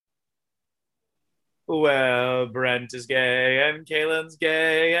Well, Brent is gay, and Kaylin's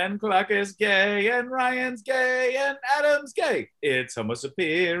gay, and Clark is gay, and Ryan's gay, and Adam's gay. It's Homo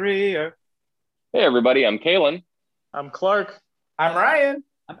Superior. Hey, everybody, I'm Kalen. I'm Clark. I'm Ryan.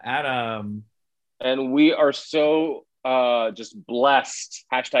 I'm Adam. And we are so just blessed,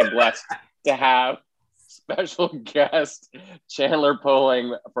 #blessed, to have special guest Chandler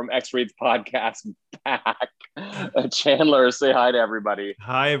Poling from X Reads Podcast back. Chandler, say hi to everybody.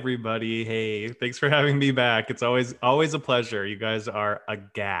 Hi, everybody. Hey, thanks for having me back. It's always a pleasure. You guys are a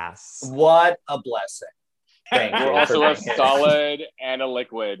gas. What a blessing. Thank you. We're also a solid and a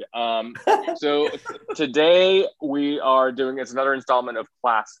liquid. So today we are doing, it's another installment of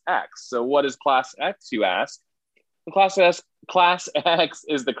Class X. So what is Class X, you ask? Class X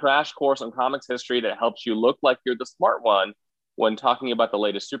is the crash course on comics history that helps you look like you're the smart one when talking about the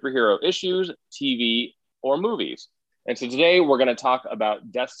latest superhero issues, TV, or movies. And so today we're going to talk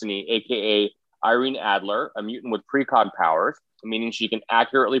about Destiny, aka Irene Adler, a mutant with precog powers, meaning she can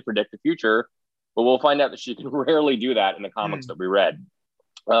accurately predict the future, but we'll find out that she can rarely do that in the comics that we read.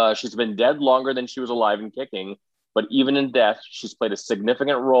 She's been dead longer than she was alive and kicking, but even in death, she's played a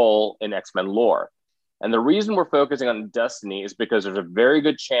significant role in X-Men lore. And the reason we're focusing on Destiny is because there's a very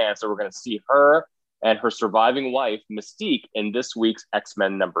good chance that we're going to see her and her surviving wife, Mystique, in this week's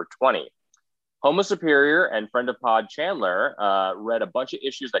X-Men number 20. Homo Superior and friend of pod Chandler read a bunch of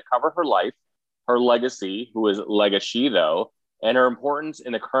issues that cover her life, her legacy, who is Legacy though, and her importance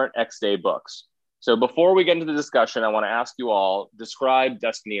in the current X-Day books. So before we get into the discussion, I want to ask you all, describe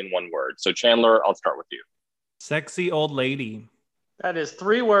Destiny in one word. So Chandler, I'll start with you. Sexy old lady. That is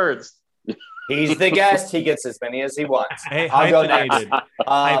 3 words. He's the guest. He gets as many as he wants. Hey, I'll go hyphenated. next.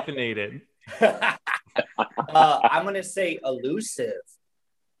 Hyphenated. I'm going to say elusive.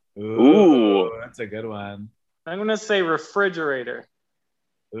 Ooh, that's a good one. I'm going to say refrigerator.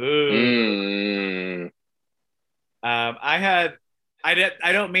 Ooh. I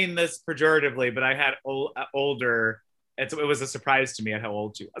don't mean this pejoratively, but I had older. It was a surprise to me at how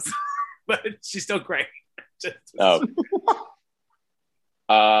old she was, but she's still great.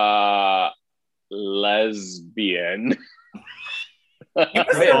 Lesbian. You must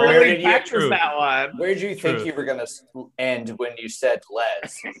have really practiced that one. Where did you think you were going to end when you said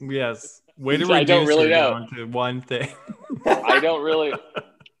Les? Yes. Way to I don't really know. Down to one thing. I don't really.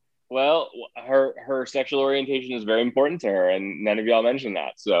 Well, her sexual orientation is very important to her, and none of y'all mentioned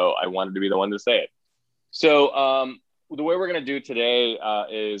that, so I wanted to be the one to say it. So the way we're going to do today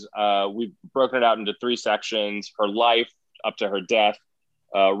is we've broken it out into 3 sections: her life up to her death,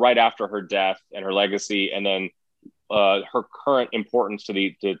 right after her death, and her legacy, and then her current importance to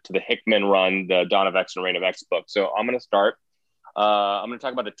the Hickman run, the Dawn of X and Reign of X book. So I'm going to start. I'm going to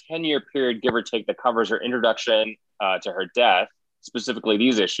talk about the 10-year period, give or take, that covers her introduction to her death, specifically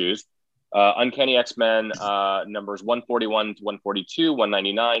these issues. Uncanny X-Men numbers 141 to 142,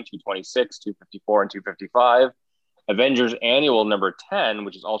 199, 226, 254, and 255. Avengers Annual number 10,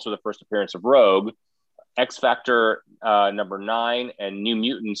 which is also the first appearance of Rogue. X-Factor number 9, and New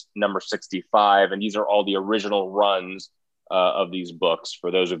Mutants number 65. And these are all the original runs of these books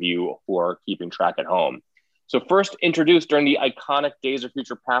for those of you who are keeping track at home. So first introduced during the iconic Days of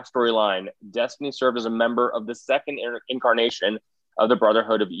Future Past storyline, Destiny served as a member of the second incarnation of the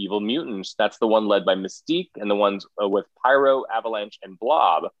Brotherhood of Evil Mutants. That's the one led by Mystique and the ones with Pyro, Avalanche, and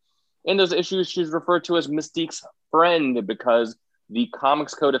Blob. In those issues, she's referred to as Mystique's friend because the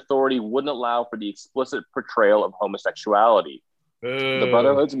Comics Code Authority wouldn't allow for the explicit portrayal of homosexuality. The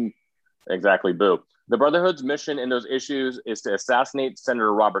Brotherhood's The Brotherhood's mission in those issues is to assassinate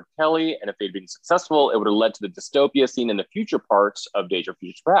Senator Robert Kelly, and if they'd been successful, it would have led to the dystopia seen in the future parts of Days of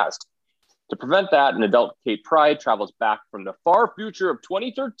Future Past. To prevent that, an adult Kate Pryde travels back from the far future of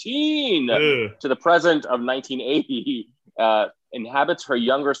 2013 to the present of 1980, inhabits her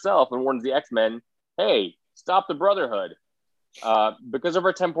younger self, and warns the X-Men, hey, stop the Brotherhood. Because of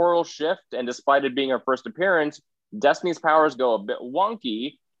her temporal shift, and despite it being her first appearance, Destiny's powers go a bit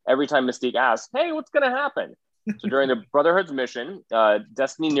wonky every time Mystique asks, hey, what's going to happen? So during the Brotherhood's mission,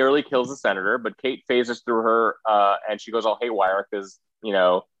 Destiny nearly kills the Senator, but Kate phases through her, and she goes all haywire because,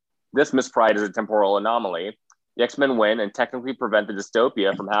 this Miss Pride is a temporal anomaly. The X-Men win and technically prevent the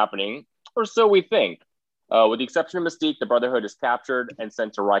dystopia from happening, or so we think. With the exception of Mystique, the Brotherhood is captured and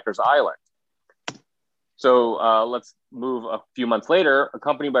sent to Rikers Island. So let's move a few months later.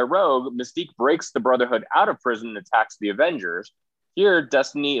 Accompanied by Rogue, Mystique breaks the Brotherhood out of prison and attacks the Avengers. Here,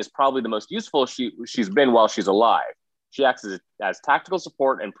 Destiny is probably the most useful she's been while she's alive. She acts as tactical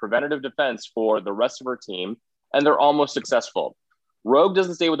support and preventative defense for the rest of her team, and they're almost successful. Rogue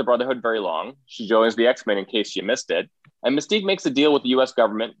doesn't stay with the Brotherhood very long. She joins the X-Men in case you missed it. And Mystique makes a deal with the U.S.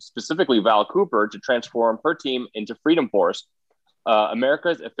 government, specifically Val Cooper, to transform her team into Freedom Force,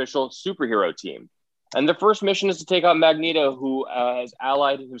 America's official superhero team. And the first mission is to take out Magneto, who has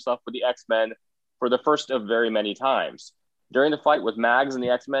allied himself with the X-Men for the first of very many times. During the fight with Mags and the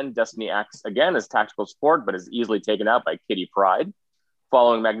X-Men, Destiny acts again as tactical support, but is easily taken out by Kitty Pryde.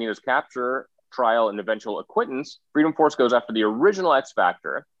 Following Magneto's capture, trial, and eventual acquittance, Freedom Force goes after the original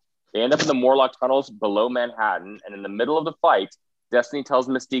X-Factor. They end up in the Morlock tunnels below Manhattan, and in the middle of the fight, Destiny tells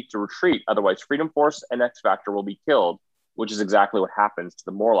Mystique to retreat, otherwise Freedom Force and X-Factor will be killed, which is exactly what happens to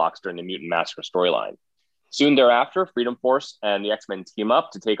the Morlocks during the Mutant Massacre storyline. Soon thereafter, Freedom Force and the X-Men team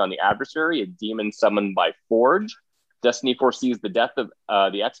up to take on the adversary, a demon summoned by Forge. Destiny foresees the death of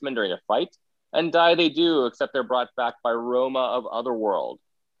the X-Men during the fight, and die they do, except they're brought back by Roma of Otherworld.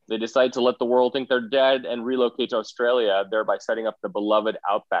 They decide to let the world think they're dead and relocate to Australia, thereby setting up the beloved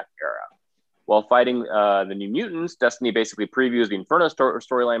Outback era. While fighting the New Mutants, Destiny basically previews the Inferno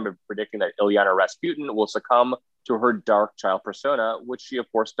storyline by predicting that Illyana Rasputin will succumb to her dark child persona, which she,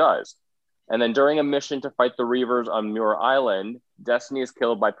 of course, does. And then during a mission to fight the Reavers on Muir Island, Destiny is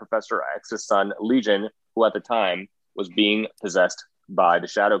killed by Professor X's son, Legion, who at the time was being possessed by the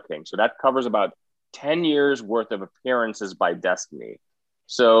Shadow King. So that covers about 10 years worth of appearances by Destiny.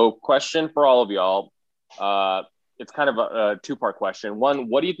 So question for all of y'all. It's kind of a two-part question. One,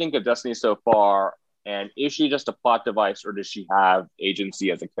 what do you think of Destiny so far? And is she just a plot device, or does she have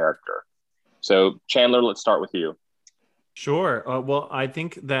agency as a character? So Chandler, let's start with you. Sure. Well, I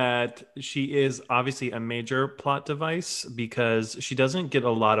think that she is obviously a major plot device because she doesn't get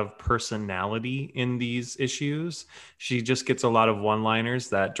a lot of personality in these issues. She just gets a lot of one-liners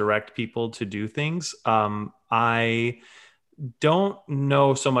that direct people to do things. I don't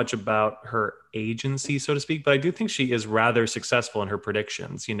know so much about her agency, so to speak, but I do think she is rather successful in her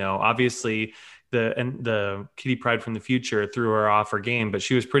predictions. You know, obviously the Kitty Pryde from the future threw her off her game, but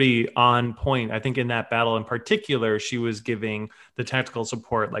she was pretty on point. I think in that battle in particular, she was giving the tactical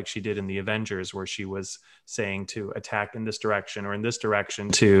support like she did in the Avengers, where she was saying to attack in this direction or in this direction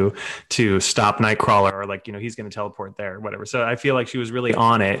to stop Nightcrawler, or like, you know, he's going to teleport there, whatever. So I feel like she was really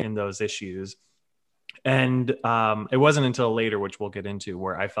on it in those issues. And it wasn't until later, which we'll get into,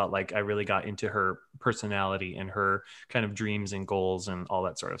 where I felt like I really got into her personality and her kind of dreams and goals and all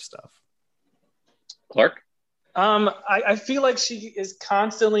that sort of stuff. Clark? I feel like she is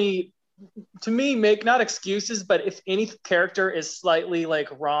constantly, to me, make not excuses, but if any character is slightly like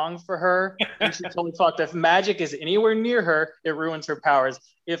wrong for her, and she's totally fucked. If Magic is anywhere near her, it ruins her powers.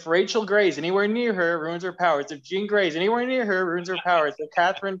 If Rachel Grey is anywhere near her, it ruins her powers. If Jean Grey is anywhere near her, it ruins her powers. If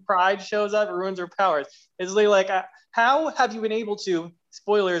Catherine Pryde shows up, it ruins her powers. It's like, how have you been able to,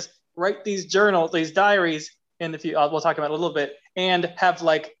 spoilers, write these journals, these diaries in the future? We'll talk about it a little bit, and have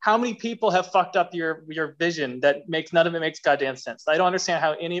like, how many people have fucked up your vision that makes none of it makes goddamn sense. I don't understand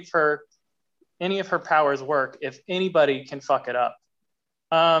how any of her powers work if anybody can fuck it up.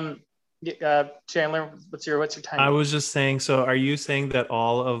 Chandler, what's your time? I was just saying, so are you saying that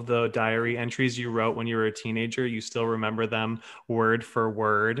all of the diary entries you wrote when you were a teenager, you still remember them word for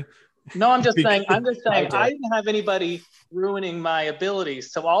word? No, I'm just saying I didn't have anybody ruining my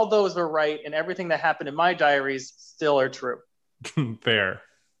abilities. So all those were right, and everything that happened in my diaries still are true. Fair.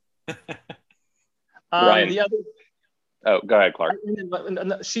 Ryan. The other, oh, go ahead, Clark.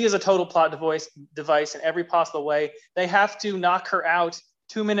 She is a total plot device in every possible way. They have to knock her out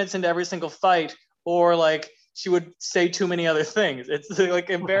 2 minutes into every single fight, or like she would say too many other things. It's like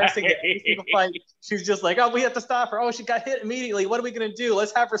embarrassing. Right. Every single fight, she's just like, oh, we have to stop her. Oh, she got hit immediately. What are we going to do?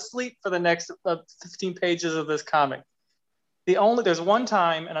 Let's have her sleep for the next 15 pages of this comic. There's one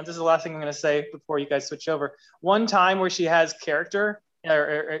time, and this is the last thing I'm going to say before you guys switch over. One time where she has character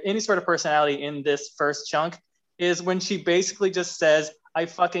or any sort of personality in this first chunk is when she basically just says, I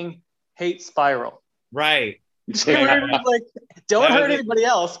fucking hate Spiral. Right. Like, don't hurt anybody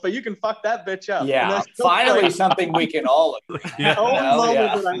else, but you can fuck that bitch up. Yeah, finally something we can all agree. Yeah.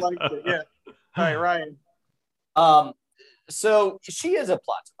 That I liked it. Yeah. All right, Ryan. So she is a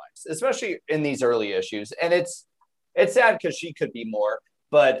plot device, especially in these early issues, and it's sad because she could be more.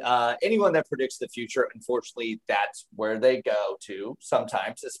 But anyone that predicts the future, unfortunately, that's where they go to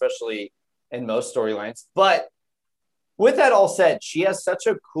sometimes, especially in most storylines. But with that all said, she has such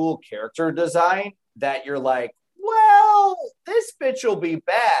a cool character design that you're like, well, this bitch will be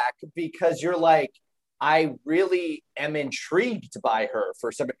back, because you're like, I really am intrigued by her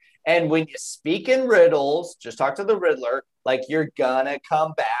for some. And when you speak in riddles, just talk to the Riddler, like you're gonna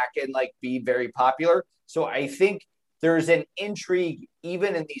come back and like be very popular. So I think there's an intrigue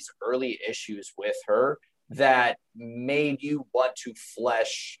even in these early issues with her that made you want to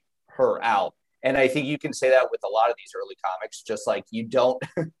flesh her out. And I think you can say that with a lot of these early comics, just like you don't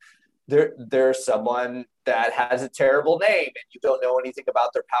there's someone that has a terrible name and you don't know anything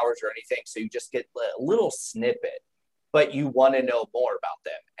about their powers or anything. So you just get a little snippet, but you want to know more about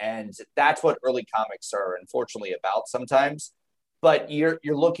them. And that's what early comics are unfortunately about sometimes. But you're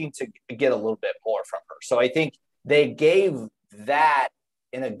looking to get a little bit more from her. So I think they gave that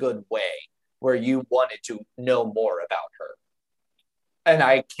in a good way where you wanted to know more about her. And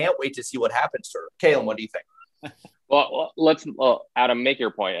I can't wait to see what happens to her. Kaylin, what do you think? Well, Adam, make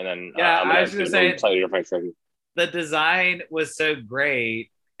your point, and then Yeah, I was going gonna to say tell you different. the design was so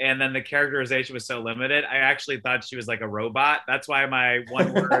great, and then the characterization was so limited. I actually thought she was like a robot. That's why my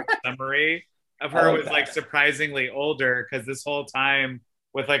one word summary of her was like surprisingly older, because this whole time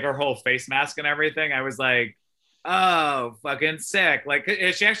with like her whole face mask and everything, I was like, oh, fucking sick. Like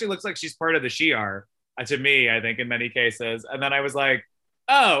she actually looks like she's part of the Shi'ar to me, I think, in many cases. And then I was like,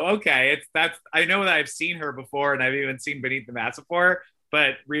 oh, okay. I know that I've seen her before, and I've even seen Beneath the Mask before,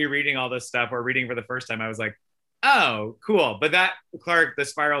 but rereading all this stuff or reading for the first time, I was like, oh, cool. But that Clark, the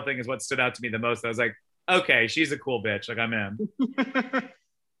spiral thing is what stood out to me the most. I was like, okay, she's a cool bitch. Like, I'm in.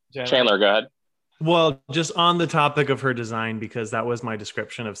 Chandler, go ahead. Well, just on the topic of her design, because that was my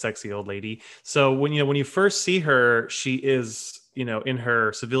description of sexy old lady. So when you first see her, she is, in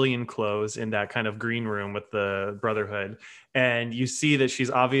her civilian clothes in that kind of green room with the Brotherhood. And you see that she's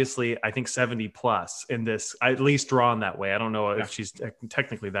obviously, I think, 70 plus in this, at least drawn that way. I don't know if she's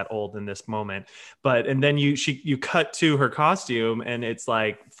technically that old in this moment, and then you cut to her costume and it's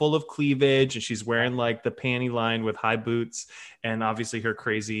like full of cleavage, and she's wearing like the panty line with high boots and obviously her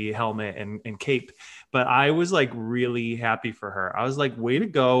crazy helmet and cape. But I was like really happy for her. I was like, way to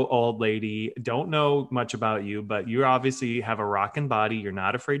go, old lady. Don't know much about you, but you obviously have a rockin' body. You're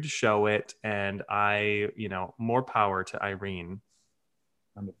not afraid to show it. And more power to Irene.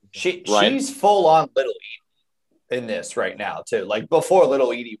 She's full on Little Edie in this right now too. Like before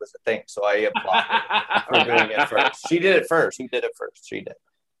Little Edie was a thing. So I applaud her for doing it first. She did it first. Who did it first? She did.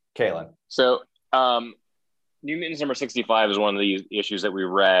 Kaylin. So New Mutants number 65 is one of these issues that we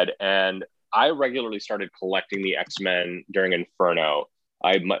read, and I regularly started collecting the X-Men during Inferno.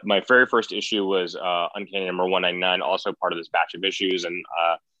 My very first issue was Uncanny number 199, also part of this batch of issues. And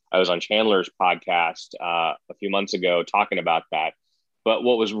I was on Chandler's podcast a few months ago talking about that. But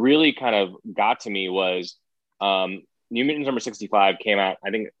what was really kind of got to me was New Mutants number 65 came out,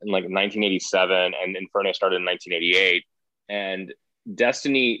 I think, in like 1987, and Inferno started in 1988. And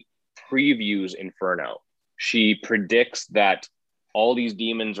Destiny previews Inferno. She predicts that all these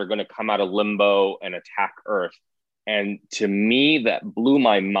demons are going to come out of limbo and attack Earth. And to me, that blew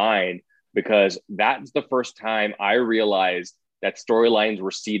my mind, because that's the first time I realized that storylines were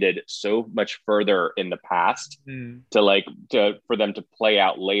seated so much further in the past for them to play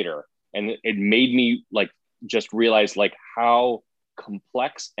out later. And it made me like just realize like how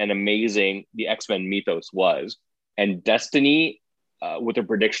complex and amazing the X-Men mythos was. And Destiny, with the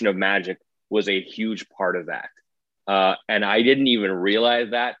prediction of magic, was a huge part of that. And I didn't even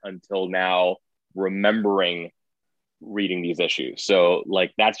realize that until now, remembering reading these issues. So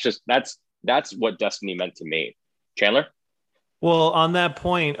like, that's what Destiny meant to me. Chandler? Well, on that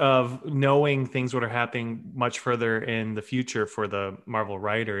point of knowing things that are happening much further in the future for the Marvel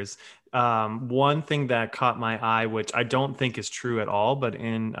writers, one thing that caught my eye, which I don't think is true at all, but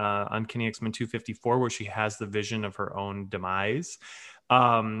in Uncanny X-Men 254, where she has the vision of her own demise,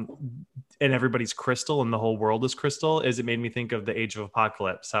 and everybody's crystal and the whole world is crystal, it made me think of the Age of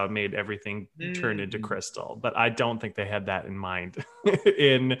Apocalypse, how it made everything turn into crystal. But I don't think they had that in mind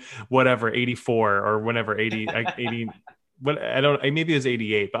in whatever 84 or whenever 80 but I don't, maybe it was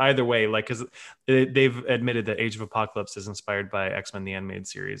 88, but either way, like, because they've admitted that Age of Apocalypse is inspired by X-Men the Animated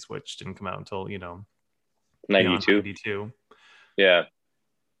Series, which didn't come out until 92. Yeah.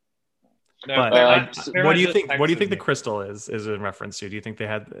 No, but what do you think? What do you think the crystal is in reference to? Do you think they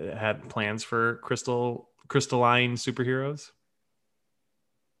had plans for crystalline superheroes?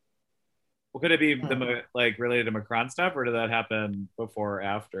 Well, could it be like related to Macron stuff, or did that happen before or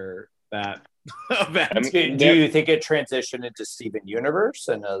after that event? Do you think it transitioned into Steven Universe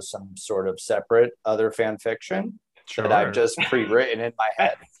and some sort of separate other fan fiction that I've just pre-written in my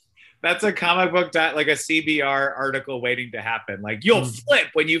head? That's a comic book like a CBR article waiting to happen. Like, you'll flip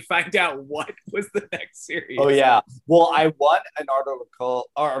when you find out what was the next series. Oh yeah. Well, I want an article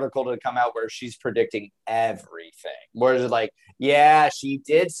to come out where she's predicting everything. Where it's like, yeah, she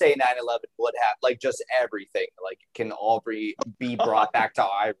did say 9/11 would happen. Like, just everything. Like, it can all be brought back to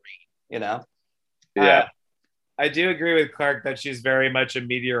Irene. Yeah. I do agree with Clark that she's very much a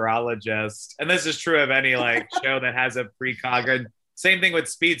meteorologist, and this is true of any like show that has a same thing with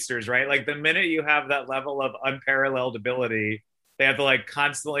speedsters, right? Like the minute you have that level of unparalleled ability, they have to like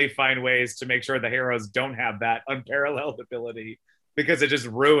constantly find ways to make sure the heroes don't have that unparalleled ability because it just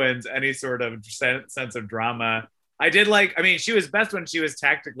ruins any sort of sense of drama. I did like, I mean, she was best when she was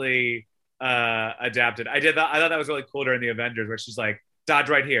tactically adapted. I thought that was really cool during the Avengers where she's like, dodge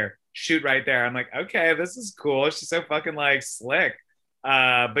right here, shoot right there. I'm like, okay, this is cool. She's so fucking like slick.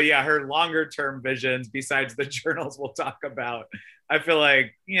 But yeah, her longer term visions, besides the journals we'll talk about, I feel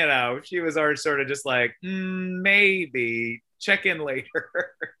like, you know, she was already sort of just like, maybe check in later.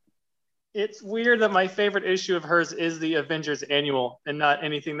 It's weird that my favorite issue of hers is the Avengers Annual and not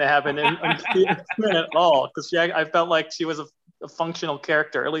anything that happened in X-Men at all. Because I felt like she was a functional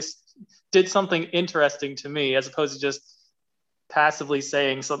character, or at least did something interesting to me, as opposed to just passively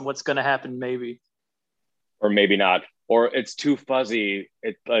saying something what's going to happen, maybe. Or maybe not. Or it's too fuzzy.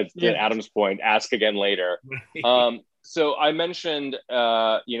 To Adam's point, ask again later. So I mentioned,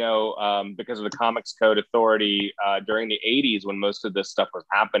 because of the Comics Code Authority during the 80s when most of this stuff was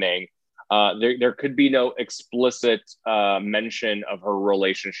happening, there could be no explicit mention of her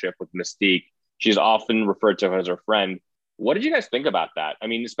relationship with Mystique. She's often referred to as her friend. What did you guys think about that? I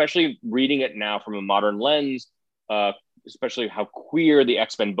mean, especially reading it now from a modern lens, especially how queer the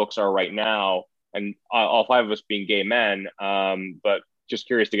X-Men books are right now, and all five of us being gay men, but just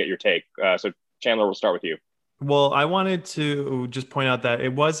curious to get your take. So Chandler, we'll start with you. Well, I wanted to just point out that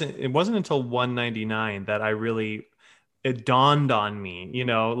it wasn't until 199 that it dawned on me, you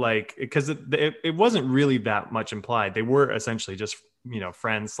know, like, because it wasn't really that much implied. They were essentially just, you know,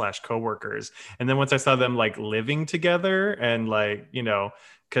 friends / coworkers. And then once I saw them like living together and like, you know,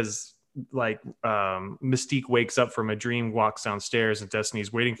 because like Mystique wakes up from a dream, walks downstairs, and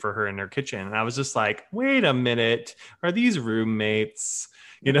Destiny's waiting for her in her kitchen. And I was just like, wait a minute, are these roommates?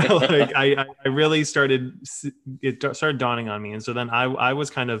 You know, like I really it started dawning on me. And so then I was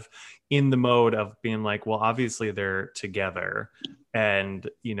kind of in the mode of being like, well, obviously they're together and,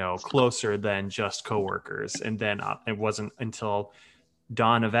 you know, closer than just coworkers. And then it wasn't until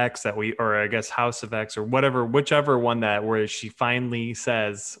Dawn of X or I guess House of X or whichever one where she finally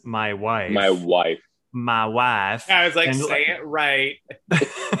says, my wife. I was like, say it right.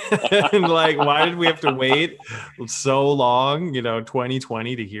 And like, why did we have to wait so long, you know,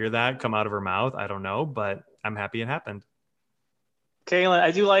 2020 to hear that come out of her mouth? I don't know, but I'm happy it happened. Kaylin,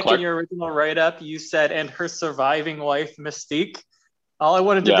 I do like in your original write-up, you said, and her surviving wife, Mystique. All I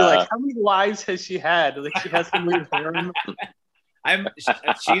wanted to be like, how many wives has she had? Like, she has some weird harem.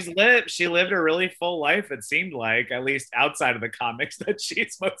 She lived a really full life, it seemed like, at least outside of the comics that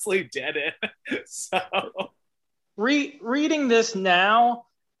she's mostly dead in. So reading this now,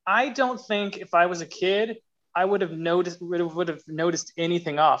 I don't think if I was a kid I would have noticed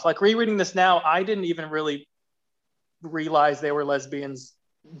anything off. Like rereading this now, I didn't even really realize they were lesbians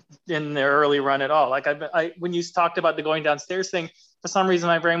in their early run at all. Like I when you talked about the going downstairs thing, for some reason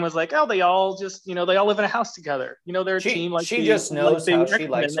my brain was like, oh, they all just, you know, they all live in a house together. You know, they're a team. Like she just knows how she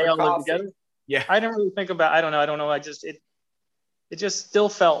likes her coffee. Yeah, I didn't really think about. I don't know. It just still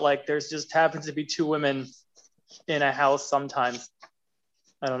felt like there's just happens to be two women in a house sometimes.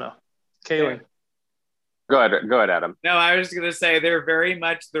 I don't know. Kaylin. Go ahead, Adam. No, I was just gonna say they're very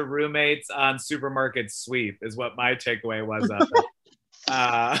much the roommates on Supermarket Sweep is what my takeaway was of it.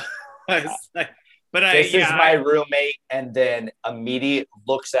 This is my roommate, and then immediately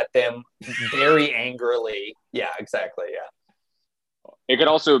looks at them very angrily. Yeah, exactly. Yeah. It could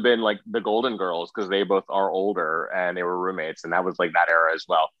also have been like the Golden Girls because they both are older and they were roommates, and that was like that era as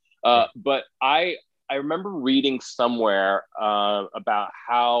well. But I remember reading somewhere about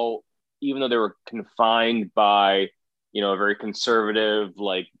how even though they were confined by, you know, a very conservative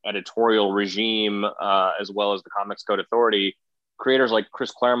like editorial regime, as well as the Comics Code Authority, creators like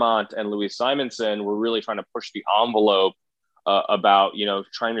Chris Claremont and Louise Simonson were really trying to push the envelope about, you know,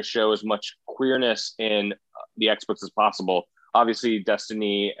 trying to show as much queerness in the X-books as possible. Obviously,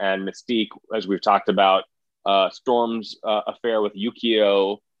 Destiny and Mystique, as we've talked about, Storm's affair with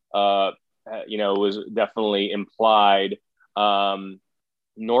Yukio, you know, was definitely implied.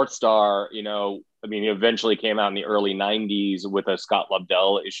 Northstar, you know, I mean, he eventually came out in the early 90s with a Scott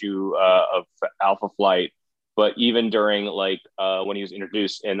Lobdell issue of Alpha Flight. But even during like when he was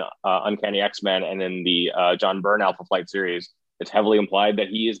introduced in Uncanny X-Men and in the John Byrne Alpha Flight series, it's heavily implied that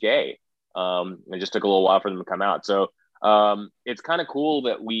he is gay. It just took a little while for them to come out. So it's kind of cool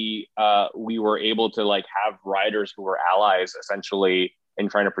that we were able to like have writers who were allies essentially in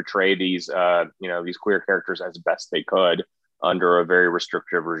trying to portray these you know, these queer characters as best they could under a very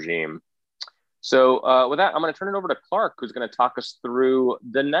restrictive regime. So with that, I'm going to turn it over to Clark, who's going to talk us through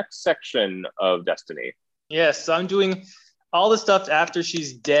the next section of Destiny. Yes, I'm doing all the stuff after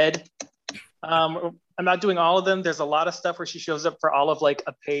she's dead. I'm not doing all of them. There's a lot of stuff where she shows up for all of like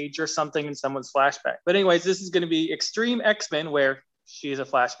a page or something in someone's flashback. But anyways, this is going to be Extreme X-Men where she is a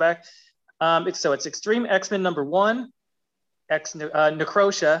flashback. So it's Extreme X-Men #1,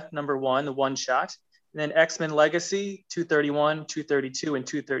 Necrosha #1, the one shot. And then X-Men Legacy 231, 232, and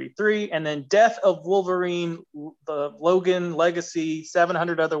 233. And then Death of Wolverine, the Logan Legacy,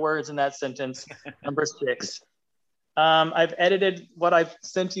 700 other words in that sentence, #6. I've edited what I've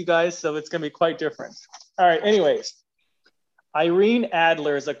sent you guys, so it's going to be quite different. All right, anyways. Irene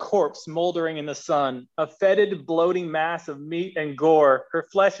Adler is a corpse moldering in the sun, a fetid, bloating mass of meat and gore. Her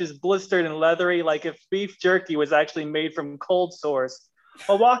flesh is blistered and leathery like if beef jerky was actually made from cold sores.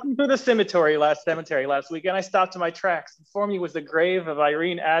 While walking through the cemetery last weekend, I stopped in my tracks. Before me was the grave of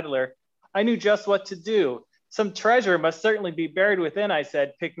Irene Adler. I knew just what to do. Some treasure must certainly be buried within, I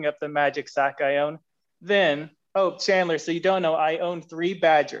said, picking up the magic sack I own. Then, oh, Chandler, so you don't know, I own 3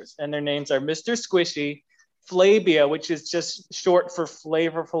 badgers, and their names are Mr. Squishy, Flabia, which is just short for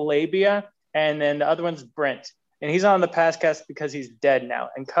flavorful labia, and then the other one's Brent. And he's on the podcast because he's dead now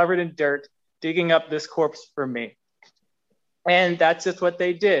and covered in dirt, digging up this corpse for me. And that's just what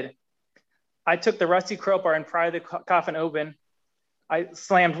they did. I took the rusty crowbar and pried the coffin open. I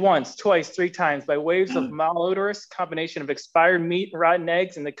slammed once, twice, 3 times by waves of malodorous combination of expired meat, rotten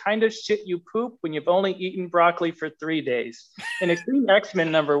eggs, and the kind of shit you poop when you've only eaten broccoli for 3 days. In Extreme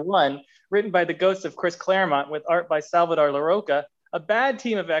X-Men #1, written by the ghost of Chris Claremont with art by Salvador Larroca, a bad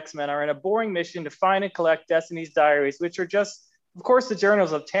team of X-Men are on a boring mission to find and collect Destiny's diaries, which are just, of course, the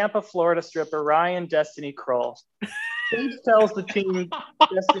journals of Tampa, Florida stripper Ryan Destiny Kroll. Page tells the team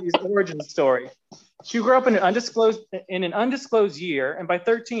Destiny's origin story. She grew up in an undisclosed year, and by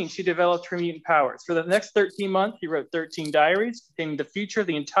 13, she developed her mutant powers. For the next 13 months, he wrote 13 diaries containing the future of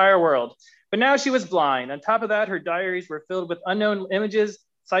the entire world. But now she was blind. On top of that, her diaries were filled with unknown images,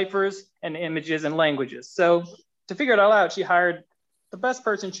 ciphers, and images and languages. So to figure it all out, she hired the best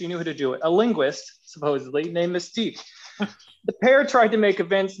person she knew how to do it, a linguist, supposedly, named Mystique. The pair tried to make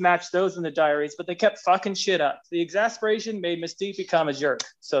events match those in the diaries, but they kept fucking shit up. The exasperation made Mystique become a jerk,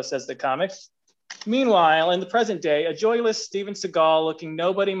 so says the comics. Meanwhile, in the present day, a joyless Steven Seagal-looking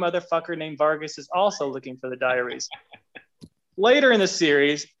nobody motherfucker named Vargas is also looking for the diaries. Later in the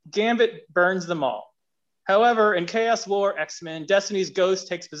series, Gambit burns them all. However, in Chaos War X-Men, Destiny's ghost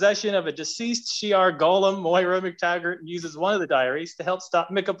takes possession of a deceased Shi'ar golem, Moira McTaggart, and uses one of the diaries to help stop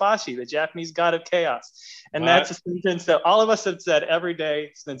Mikabashi, the Japanese god of chaos. And that's a sentence that all of us have said every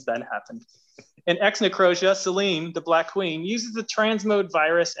day since that happened. In X-Necrosia, Selene, the Black Queen, uses the transmode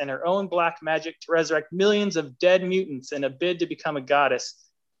virus and her own black magic to resurrect millions of dead mutants in a bid to become a goddess.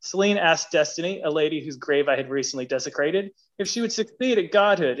 Selene asked Destiny, a lady whose grave I had recently desecrated, if she would succeed at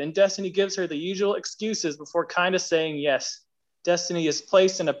godhood, and Destiny gives her the usual excuses before kind of saying yes. Destiny is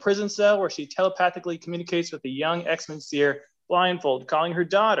placed in a prison cell where she telepathically communicates with the young X-Men seer, Blindfold, calling her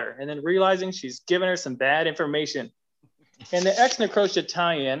daughter, and then realizing she's given her some bad information. In the X-Necrosia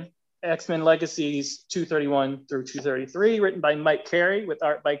tie-in, X-Men Legacies 231 through 233, written by Mike Carey with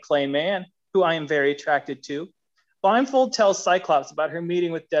art by Clay Mann, who I am very attracted to, Blindfold tells Cyclops about her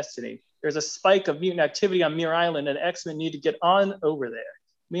meeting with Destiny. There's a spike of mutant activity on Muir Island and X-Men need to get on over there.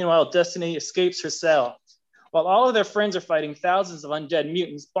 Meanwhile, Destiny escapes her cell. While all of their friends are fighting thousands of undead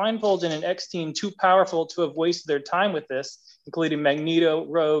mutants, Blindfold and an X-team too powerful to have wasted their time with this, including Magneto,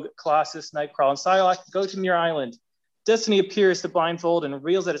 Rogue, Colossus, Nightcrawler, and Psylocke, go to Muir Island. Destiny appears to Blindfold and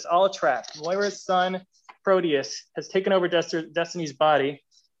reveals that it's all a trap. Moira's son, Proteus, has taken over Destiny's body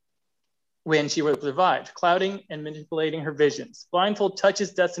when she was revived, clouding and manipulating her visions. Blindfold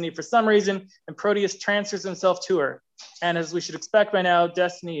touches Destiny for some reason, and Proteus transfers himself to her. And as we should expect by now,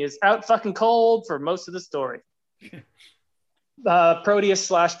 Destiny is out fucking cold for most of the story. Proteus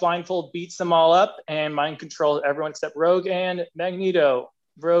 / Blindfold beats them all up and mind controls everyone except Rogue and Magneto.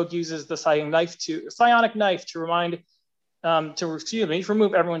 Rogue uses the psionic knife to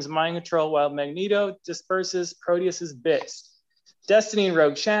remove everyone's mind control, while Magneto disperses Proteus's bits. Destiny and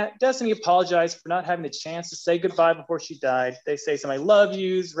Rogue chat. Destiny apologized for not having the chance to say goodbye before she died. They say some I love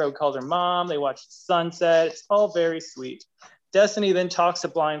yous. Rogue calls her mom. They watch the sunset. It's all very sweet. Destiny then talks to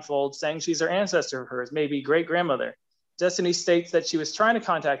Blindfold, saying she's her ancestor of hers, maybe great-grandmother. Destiny states that she was trying to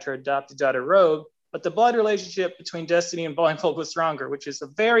contact her adopted daughter, Rogue, but the blood relationship between Destiny and Blindfold was stronger, which is a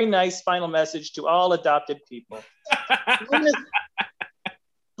very nice final message to all adopted people.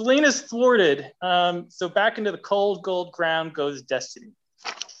 Selene is thwarted. So back into the cold gold ground goes Destiny.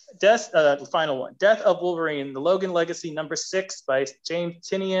 The final one, Death of Wolverine, the Logan Legacy #6 by James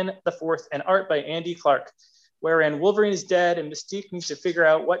Tynion IV and art by Andy Clark, wherein Wolverine is dead and Mystique needs to figure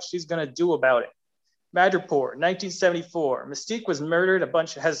out what she's going to do about it. Madripoor, 1974. Mystique has murdered a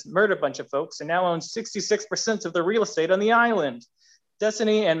bunch of folks and now owns 66% of the real estate on the island.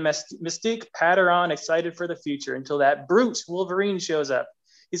 Destiny and Mystique patter on, excited for the future, until that brute Wolverine shows up.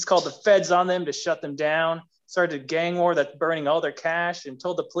 He's called the feds on them to shut them down, started a gang war that's burning all their cash, and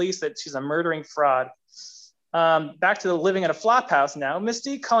told the police that she's a murdering fraud. Back to the living in a flop house now.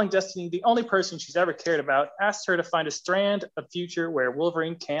 Mystique, calling Destiny the only person she's ever cared about, asks her to find a strand of future where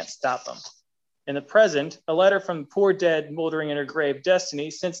Wolverine can't stop him. In the present, a letter from poor dead, moldering in her grave Destiny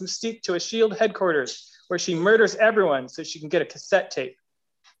sends Mystique to a S.H.I.E.L.D. headquarters, where she murders everyone so she can get a cassette tape.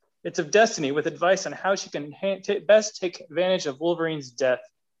 It's of Destiny with advice on how she can best take advantage of Wolverine's death.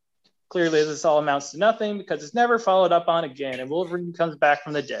 Clearly, this all amounts to nothing because it's never followed up on again, and Wolverine comes back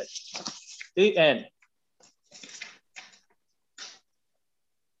from the dead. The end.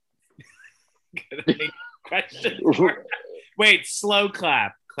 Any questions? Wait, slow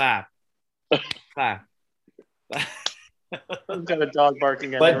clap. Clap. I've got a dog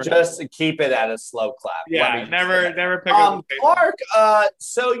barking at But me. just keep it at a slow clap. Yeah, never pick up the pace. Clark,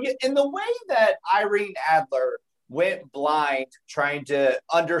 in the way that Irene Adler went blind trying to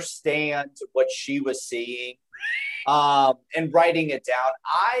understand what she was seeing and writing it down,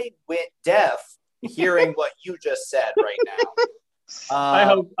 I went deaf hearing what you just said right now. I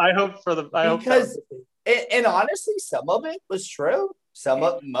hope because and honestly, some of it was true.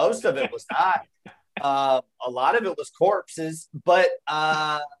 Most of it was not. A lot of it was corpses, but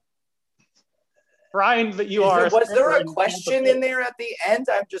Brian, that you was there a question in there at the end?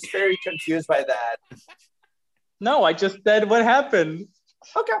 I'm just very confused by that. No, I just said what happened.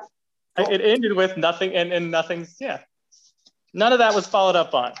 Okay. Cool. It ended with nothing, and nothing's, none of that was followed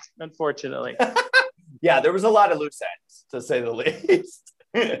up on, unfortunately. Yeah, there was a lot of loose ends, to say the least.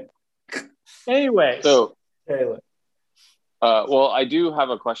 Anyway. So, Taylor. well, I do have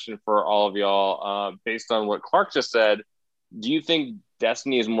a question for all of y'all. Based on what Clark just said, do you think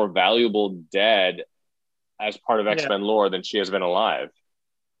Destiny is more valuable dead as part of X-Men lore than she has been alive?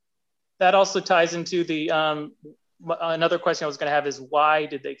 That also ties into the another question I was going to have is, why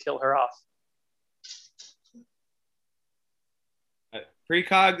did they kill her off?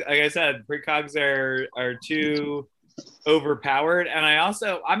 Precog, like I said, precogs are too overpowered, and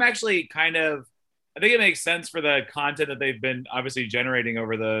I'm actually kind of, I think it makes sense for the content that they've been obviously generating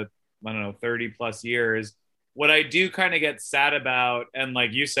over the 30 plus years. What I do kind of get sad about, and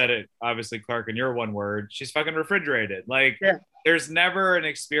like you said it, obviously, Clark, in your one word, she's fucking refrigerated. Like, there's never an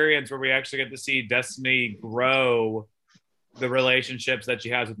experience where we actually get to see Destiny grow the relationships that she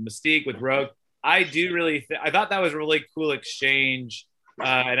has with Mystique, with Rogue. I do really, I thought that was a really cool exchange in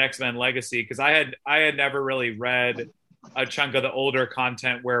X-Men Legacy, because I had never really read a chunk of the older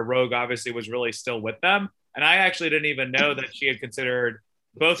content where Rogue obviously was really still with them. And I actually didn't even know that she had considered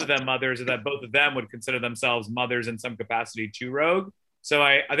both of them mothers, or that both of them would consider themselves mothers in some capacity to Rogue. So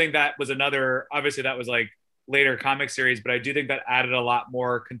I think that was another, obviously that was like later comic series, but I do think that added a lot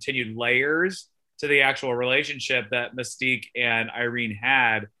more continued layers to the actual relationship that Mystique and Irene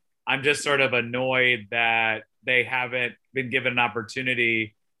had. I'm just sort of annoyed that they haven't been given an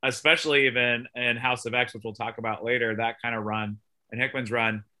opportunity, especially even in House of X, which we'll talk about later, that kind of run and Hickman's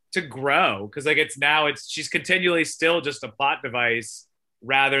run, to grow. Because like she's continually still just a plot device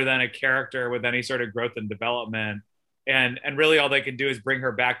rather than a character with any sort of growth and development. And really all they can do is bring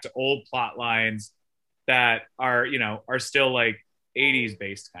her back to old plot lines that are still like 80s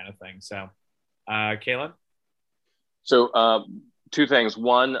based kind of thing. So Kaylin? So two things.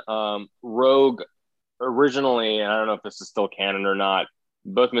 One, Rogue originally, and I don't know if this is still canon or not,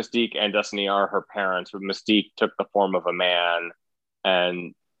 both Mystique and Destiny are her parents, but Mystique took the form of a man,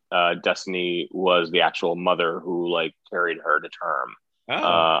 and Destiny was the actual mother who like carried her to term.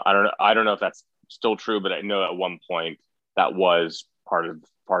 I don't know if that's still true, but I know at one point that was part of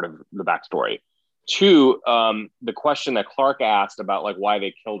the backstory. Two, the question that Clark asked about like why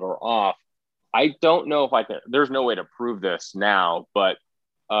they killed her off, I don't know if I can. There's no way to prove this now, but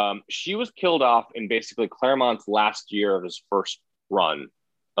she was killed off in basically Claremont's last year of his first run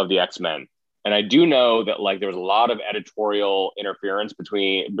of the X-Men. And I do know that like there was a lot of editorial interference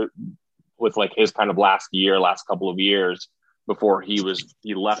with like his kind of last couple of years before he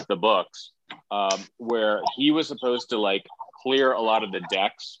left the books, where he was supposed to like clear a lot of the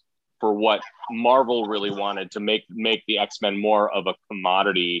decks for what Marvel really wanted to make the X-Men more of a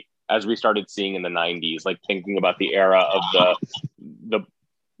commodity, as we started seeing in the 90s, like thinking about the era of the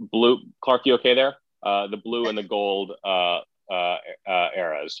blue. Clark, you okay there? The blue and the gold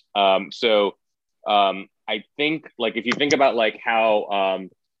eras. So I think like if you think about like how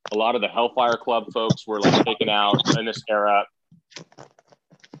a lot of the Hellfire Club folks were like taken out in this era.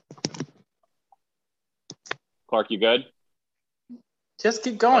 Clark, you good? Just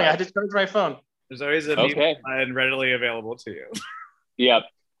keep going. I had to charge my phone. There's always a mute button readily available to you. Yep.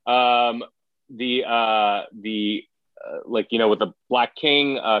 Like, you know, with the Black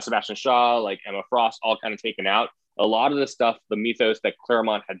King, Sebastian Shaw, like Emma Frost, all kind of taken out. A lot of the stuff, the mythos that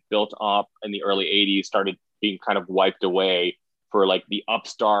Claremont had built up in the early 80s started being kind of wiped away for like the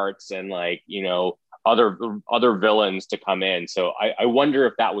upstarts and like, you know, other villains to come in. So I wonder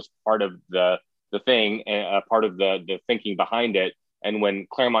if that was part of the thing, part of the thinking behind it. And when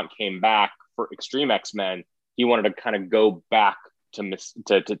Claremont came back for Extreme X-Men, he wanted to kind of go back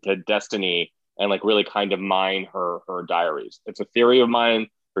to Destiny and like really kind of mine her diaries. It's a theory of mine.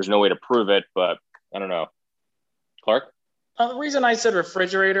 There's no way to prove it, but I don't know. Clark? The reason I said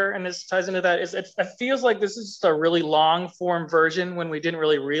refrigerator, and this ties into that, is it feels like this is just a really long form version when we didn't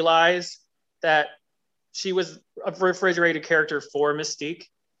really realize that she was a refrigerated character for Mystique.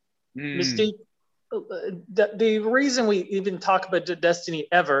 Mystique, the reason we even talk about Destiny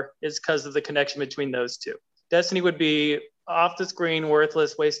ever is because of the connection between those two. Destiny would be off the screen,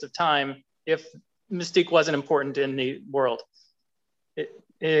 worthless, waste of time if Mystique wasn't important in the world.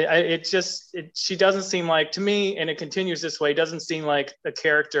 She doesn't seem like, to me, and it continues this way, doesn't seem like a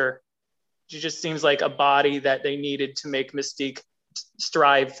character. She just seems like a body that they needed to make Mystique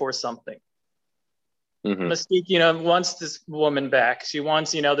strive for something. Mystique, you know, wants this woman back. She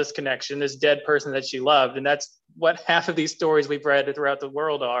wants, you know, this connection, this dead person that she loved. And that's what half of these stories we've read throughout the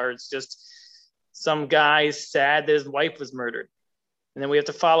world are. It's just some guy sad that his wife was murdered. And then we have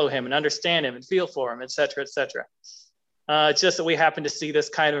to follow him and understand him and feel for him, et cetera, et cetera. It's just that we happen to see this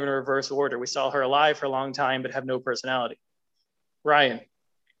kind of in reverse order. We saw her alive for a long time, but have no personality. Ryan.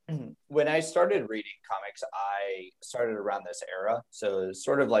 When I started reading comics, I started around this era. So it was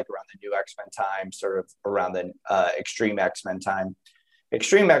sort of like around the New X-Men time, sort of around the Extreme X-Men time.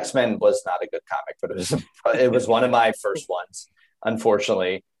 Extreme X-Men was not a good comic, but it was one of my first ones,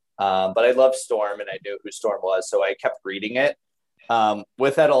 unfortunately. But I loved Storm, and I knew who Storm was, so I kept reading it.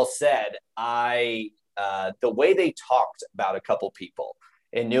 With that all said, the way they talked about a couple people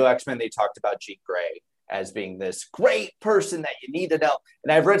in New X-Men, they talked about Jean Grey as being this great person that you need to know.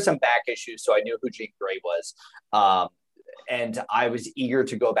 And I've read some back issues, so I knew who Jean Grey was. And I was eager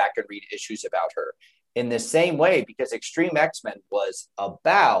to go back and read issues about her in the same way, because Extreme X-Men was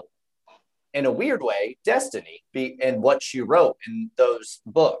about, in a weird way, Destiny and what she wrote in those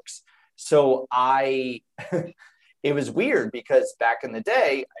books. So it was weird because back in the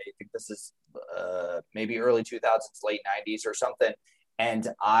day, I think this is maybe early 2000s, late 90s or something. And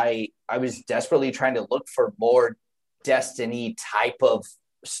I was desperately trying to look for more Destiny type of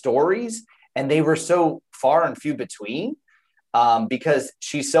stories. And they were so far and few between because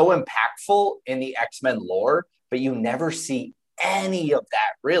she's so impactful in the X-Men lore, but you never see any of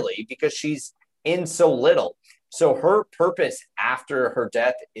that really because she's in so little. So her purpose after her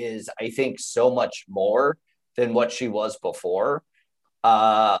death is, I think, so much more than what she was before.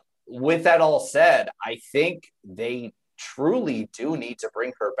 With that all said, I think they truly do need to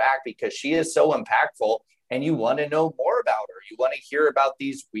bring her back because she is so impactful and you want to know more about her. You want to hear about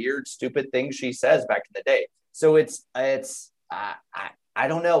these weird, stupid things she says back in the day. So I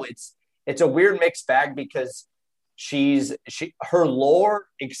don't know. It's a weird mixed bag because her lore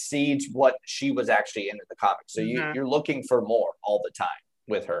exceeds what she was actually in the comics. So you're looking for more all the time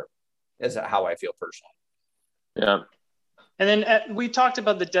with her, is how I feel personally. Yeah. And then we talked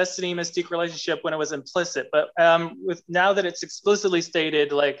about the Destiny Mystique relationship when it was implicit, but with now that it's explicitly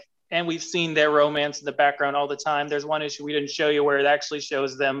stated, like, and we've seen their romance in the background all the time. There's one issue we didn't show you where it actually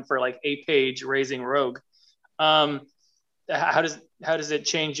shows them for like a page raising Rogue. How does it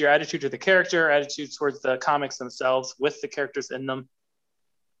change your attitude to the character, attitude towards the comics themselves with the characters in them?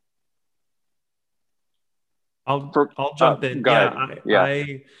 I'll jump in.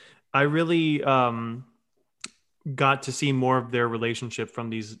 I really got to see more of their relationship from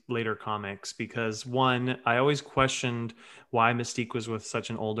these later comics because one, I always questioned why Mystique was with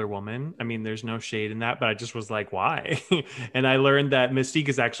such an older woman. I mean, there's no shade in that, but I just was like, why? And I learned that Mystique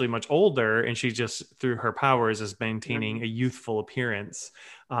is actually much older and she just, through her powers, is maintaining a youthful appearance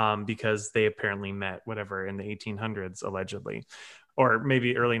because they apparently met, whatever, in the 1800s, allegedly. Or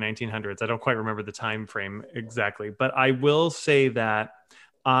maybe early 1900s. I don't quite remember the time frame exactly, but I will say that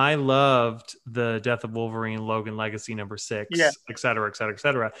I loved the Death of Wolverine, Logan Legacy #6, et cetera, et cetera, et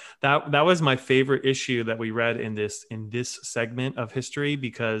cetera. That was my favorite issue that we read in this segment of history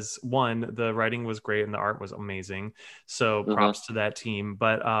because one, the writing was great and the art was amazing. So props to that team.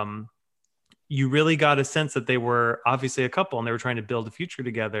 But you really got a sense that they were obviously a couple and they were trying to build a future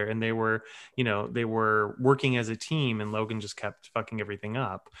together and they were working as a team and Logan just kept fucking everything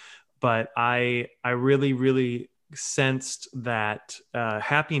up. but I really sensed that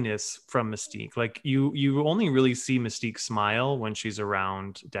happiness from Mystique. Like you only really see Mystique smile when she's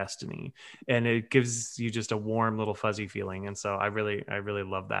around Destiny, and it gives you just a warm little fuzzy feeling. And so I really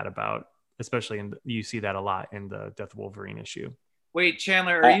love that about, especially you see that a lot in the Death of Wolverine issue. Wait,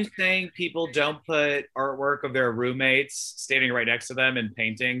 Chandler, are you saying people don't put artwork of their roommates standing right next to them in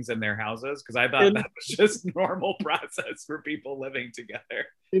paintings in their houses? Because I thought that was just normal process for people living together.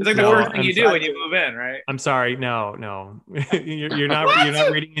 It's like the first thing you do when you move in, right? I'm sorry, no, you're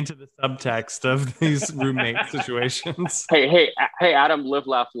not reading into the subtext of these roommate situations. Hey, Adam, live,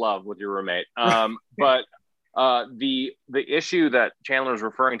 laugh, love with your roommate. But the issue that Chandler's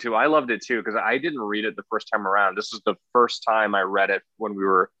referring to, I loved it too, because I didn't read it the first time around. This was the first time I read it when we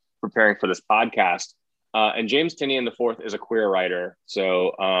were preparing for this podcast. And James Tynion IV is a queer writer.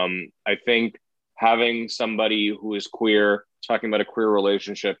 So I think having somebody who is queer talking about a queer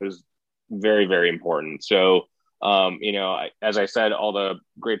relationship is very, very important. So, as I said, all the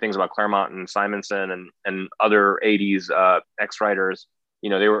great things about Claremont and Simonson and other 80s ex-writers,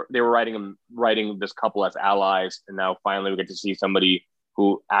 they were writing this couple as allies, and now finally we get to see somebody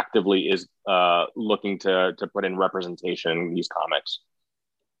who actively is looking to put in representation in these comics.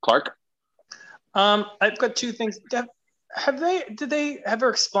 Clark? I've got two things. Did they ever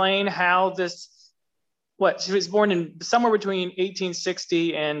explain how this? What, she was born in somewhere between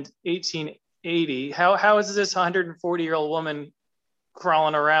 1860 and 1880. How is this 140-year-old woman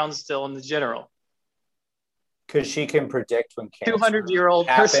crawling around still in the general? Because she can predict when cancer 200-year-old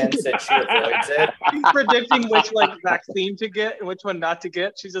happens person and she avoids it. She's predicting which vaccine to get and which one not to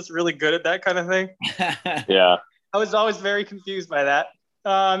get. She's just really good at that kind of thing. Yeah. I was always very confused by that.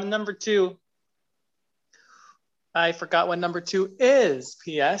 Number two, I forgot what number two is.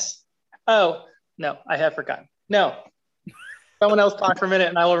 P.S. Oh, no, I have forgotten. No. Someone else talk for a minute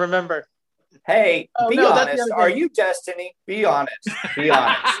and I will remember. Hey, be honest. Are you Destiny? Be honest. Be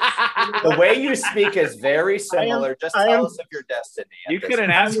honest. The way you speak is very similar. Just tell us if you're Destiny. You couldn't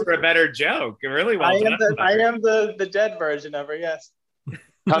ask for a better joke. Really well done. I am the dead version of her, yes.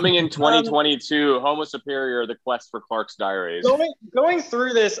 Coming in 2022, Homo Superior, The Quest for Clark's Diaries. Going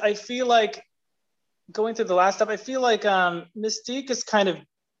through this, I feel like, going through the last stuff, I feel like Mystique has kind of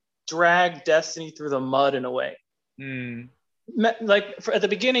dragged Destiny through the mud in a way. At the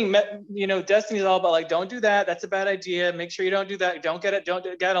beginning, Destiny's all about don't do that. That's a bad idea. Make sure you don't do that. Don't get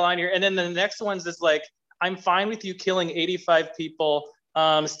a line here. And then the next one's just I'm fine with you killing 85 people.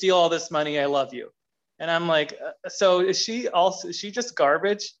 Steal all this money. I love you. And I'm like, so is she just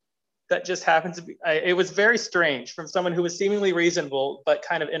garbage? That just happens to be. It was very strange from someone who was seemingly reasonable but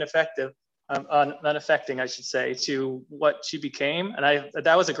kind of ineffective. Unaffecting, I should say, to what she became. And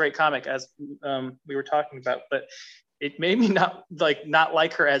that was a great comic, as we were talking about, but it made me not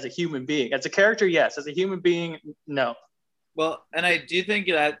like her as a human being. As a character, yes. As a human being, no. Well, and I do think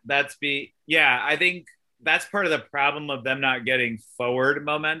I think that's part of the problem of them not getting forward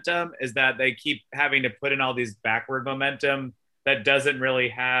momentum, is that they keep having to put in all these backward momentum that doesn't really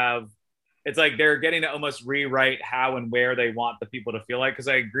have. It's like they're getting to almost rewrite how and where they want the people to feel like. Because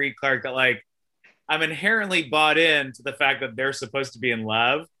I agree, Clark, that I'm inherently bought into the fact that they're supposed to be in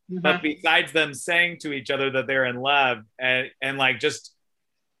love. Mm-hmm. But besides them saying to each other that they're in love and just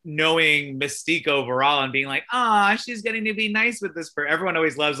knowing Mystique overall and being she's getting to be nice with this person. Everyone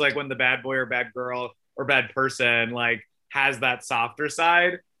always loves when the bad boy or bad girl or bad person has that softer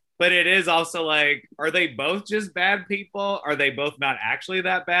side. But it is also are they both just bad people? Are they both not actually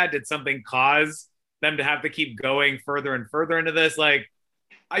that bad? Did something cause them to have to keep going further and further into this?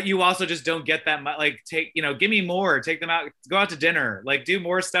 You also just don't get that much. Give me more. Take them out. Go out to dinner. Do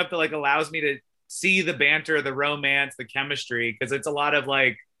more stuff that allows me to see the banter, the romance, the chemistry. Because it's a lot of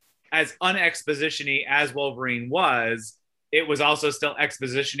as unexposition-y as Wolverine was, it was also still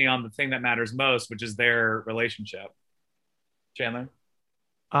exposition-y on the thing that matters most, which is their relationship. Chandler?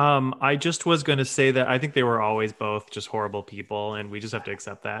 I just was going to say that I think they were always both just horrible people, and we just have to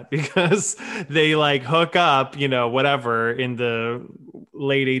accept that because they hook up, whatever in the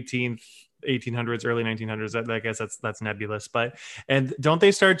late 1800s, early 1900s. I guess that's nebulous, and don't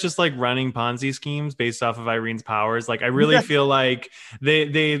they start just running Ponzi schemes based off of Irene's powers? I really feel like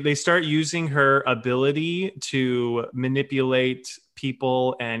they start using her ability to manipulate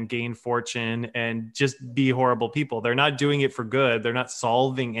people and gain fortune and just be horrible people. They're not doing it for good. They're not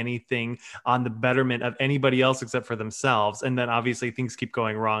solving anything on the betterment of anybody else except for themselves. And then obviously things keep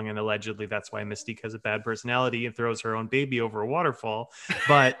going wrong, and allegedly that's why Mystique has a bad personality and throws her own baby over a waterfall.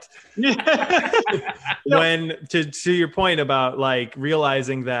 But when to your point about like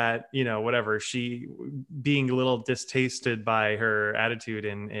realizing that, you know, whatever, she being a little distasted by her attitude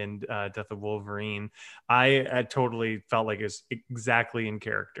in Death of Wolverine, I totally felt like it's exactly in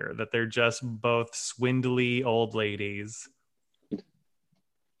character, that they're just both swindly old ladies.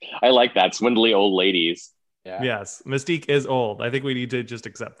 I like that, swindly old ladies. Yeah. Yes, Mystique is old. I think we need to just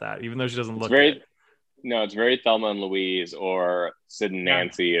accept that, even though she doesn't It's look very it. no, it's very Thelma and Louise or Sid and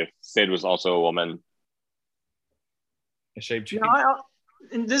Nancy if Sid was also a woman. A shape change.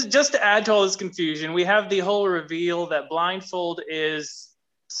 And this, just to add to all this confusion, we have the whole reveal that Blindfold is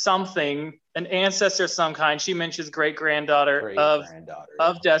something, an ancestor of some kind. She mentions great-granddaughter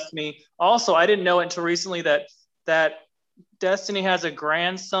of Destiny. Also, I didn't know until recently that Destiny has a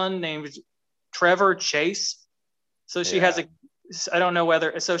grandson named Trevor Chase. So she has I don't know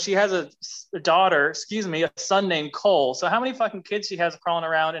whether, so she has a daughter, a son named Cole. So how many fucking kids she has crawling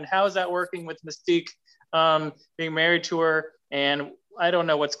around, and how is that working with Mystique being married to her? And I don't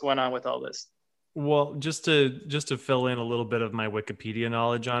know what's going on with all this. Well, just to fill in a little bit of my Wikipedia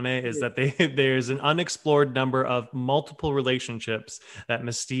knowledge on it, is that there's an unexplored number of multiple relationships that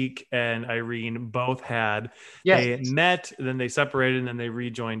Mystique and Irene both had. Yes. They met, then they separated, and then they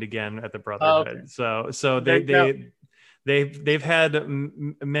rejoined again at the Brotherhood. Okay. So they've had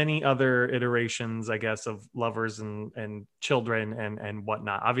many other iterations, I guess, of lovers and children and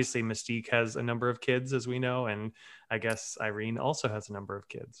whatnot. Obviously, Mystique has a number of kids, as we know, and I guess Irene also has a number of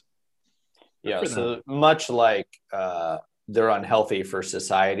kids. Yeah, so much like they're unhealthy for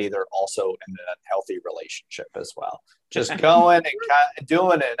society, they're also in an unhealthy relationship as well. Just going and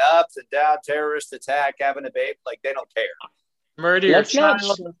doing an ups and down terrorist attack, having a baby, like they don't care. Murder your child.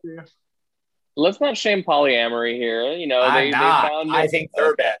 Let's not shame polyamory here. You know, I think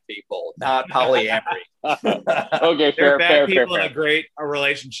they're bad people, not polyamory. Okay, They're fair. bad people in a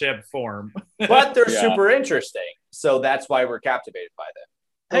relationship form. But they're super interesting, so that's why we're captivated by them.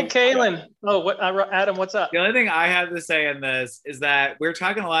 Hey, Kaylin. Adam, what's up? The only thing I have to say in this is that we're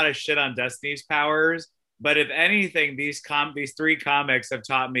talking a lot of shit on Destiny's powers, but if anything, these three comics have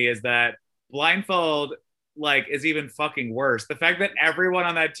taught me is that Blindfold is even fucking worse. The fact that everyone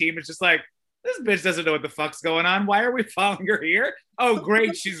on that team is just like, this bitch doesn't know what the fuck's going on. Why are we following her here? Oh,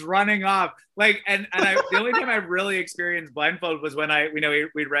 great, she's running off. The only time I really experienced Blindfold was when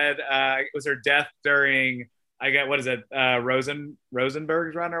we read it was her death during, I get, what is it,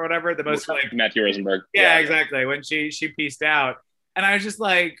 Rosenberg's run or whatever, the most Matthew Rosenberg. Yeah, exactly. When she pieced out, and I was just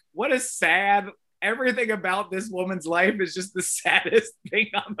like, what a sad. Everything about this woman's life is just the saddest thing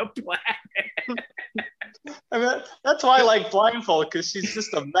on the planet. I mean, that's why I like Blindfold, because she's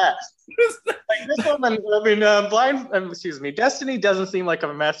just a mess. Like this woman, Destiny doesn't seem like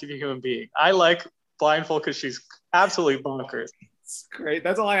a mess of a human being. I like Blindfold because she's absolutely bonkers. It's great.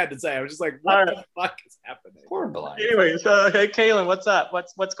 That's all I had to say. I was just like, what the fuck is happening? Poor Blind. Anyways, hey, Kaylin, what's up?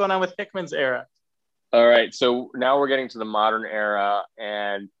 What's going on with Hickman's era? All right, so now we're getting to the modern era,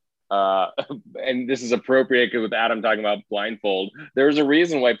 and this is appropriate because with Adam talking about Blindfold, there's a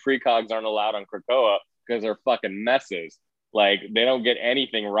reason why precogs aren't allowed on Krakoa, because they're fucking messes. Like, they don't get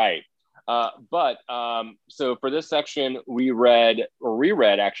anything right. So for this section, we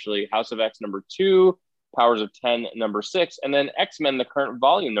reread actually House of X #2, Powers of 10 #6, and then X-Men, the current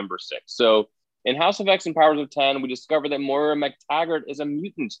volume #6. So in House of X and Powers of 10, we discover that Moira MacTaggert is a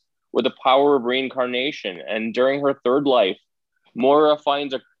mutant with the power of reincarnation. And during her third life, Moira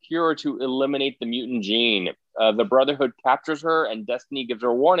finds a cure to eliminate the mutant gene. The Brotherhood captures her, and Destiny gives her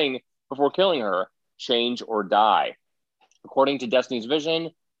a warning before killing her: change or die. According to Destiny's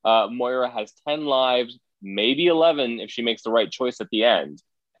vision, Moira has 10 lives, maybe 11 if she makes the right choice at the end.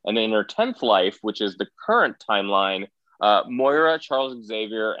 And in her 10th life, which is the current timeline, Moira, Charles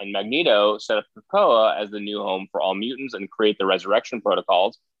Xavier, and Magneto set up Krakoa as the new home for all mutants and create the resurrection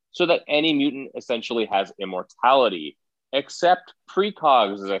protocols so that any mutant essentially has immortality, except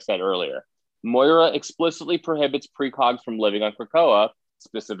precogs, as I said earlier. Moira explicitly prohibits precogs from living on Krakoa,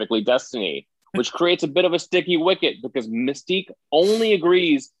 specifically Destiny, which creates a bit of a sticky wicket because Mystique only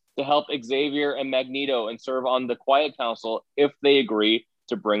agrees to help Xavier and Magneto and serve on the Quiet Council if they agree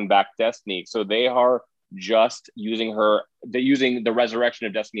to bring back Destiny. So they are just using the resurrection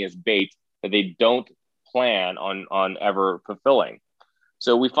of Destiny as bait that they don't plan on ever fulfilling.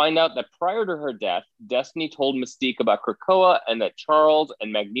 So we find out that prior to her death, Destiny told Mystique about Krakoa and that Charles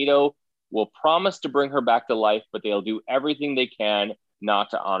and Magneto will promise to bring her back to life, but they'll do everything they can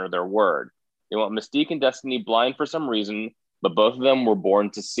not to honor their word. They want Mystique and Destiny blind for some reason, but both of them were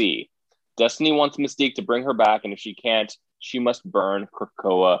born to see. Destiny wants Mystique to bring her back, and if she can't, she must burn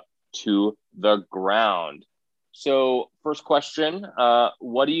Krakoa to the ground. So, first question,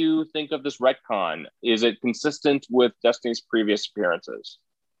 what do you think of this retcon? Is it consistent with Destiny's previous appearances?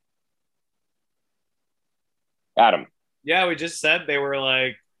 Adam. Yeah, we just said they were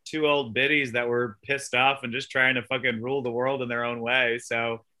like two old biddies that were pissed off and just trying to fucking rule the world in their own way.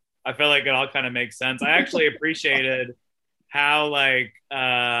 So I feel like it all kind of makes sense. I actually appreciated how like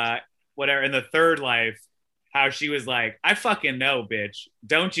whatever in the third life, how she was like, I fucking know, bitch.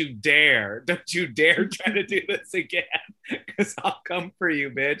 Don't you dare try to do this again, because I'll come for you,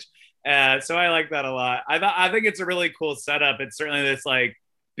 bitch. So I like that a lot. I think it's a really cool setup. It's certainly this like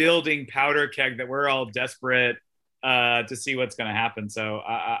building powder keg that we're all desperate to see what's going to happen. So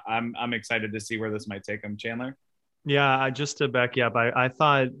I'm excited to see where this might take them. Chandler? Yeah, just to back you up, I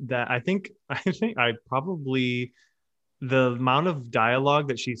thought that I think I probably the amount of dialogue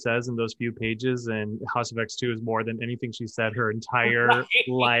that she says in those few pages in House of X2 is more than anything she said her entire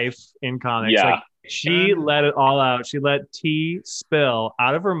life in comics. Yeah. Like she let it all out. She let tea spill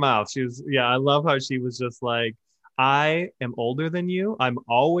out of her mouth. I love how she was just like, I am older than you. I'm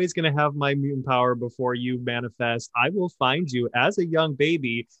always going to have my mutant power before you manifest. I will find you as a young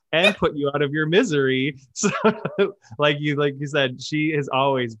baby and put you out of your misery. So, like you said, she has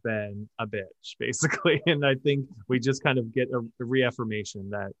always been a bitch, basically. And I think we just kind of get a reaffirmation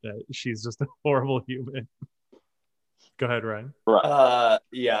that she's just a horrible human. Go ahead, Ryan.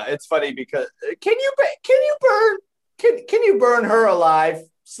 Yeah, it's funny because can you burn her alive?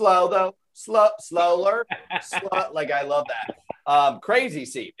 Slow though. Slower. Like I love that. Crazy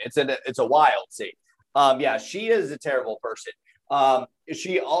scene. It's a wild scene. Yeah, she is a terrible person.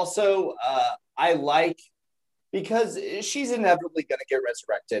 She also I like, because she's inevitably going to get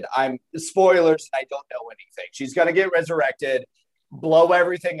resurrected. I'm spoilers. I don't know anything. She's going to get resurrected, blow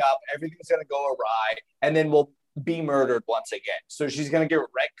everything up. Everything's going to go awry, and then we'll be murdered once again. So she's going to get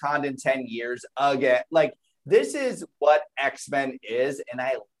retconned in 10 years again. Like, this is what X-Men is, and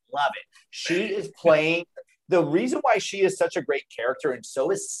I love it. She is playing. The reason why she is such a great character and so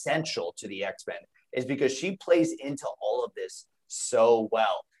essential to the X-Men is because she plays into all of this so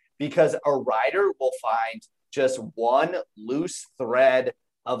well. Because a writer will find just one loose thread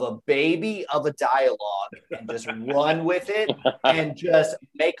of a baby of a dialogue and just run with it and just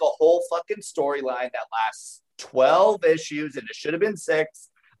make a whole fucking storyline that lasts 12 issues, and it should have been 6.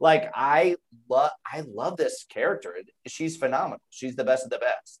 Like, I love this character. She's phenomenal. She's the best of the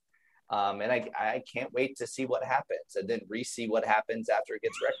best. And I can't wait to see what happens, and then re-see what happens after it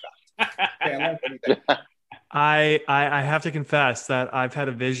gets retconned. What do you think? I have to confess that I've had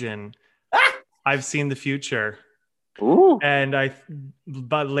a vision. I've seen the future. Ooh.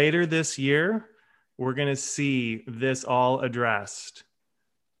 But later this year, we're gonna see this all addressed.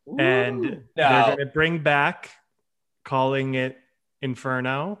 Ooh. And they're gonna bring back calling it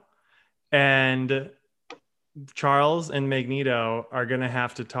Inferno, and Charles and Magneto are going to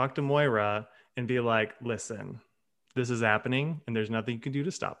have to talk to Moira and be like, listen, this is happening and there's nothing you can do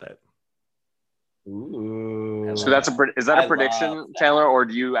to stop it. Ooh. So is that a prediction, Taylor, or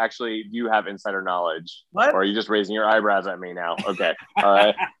do you have insider knowledge? What? Or are you just raising your eyebrows at me now? Okay. All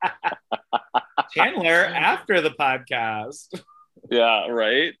right. Chandler, after the podcast. Yeah,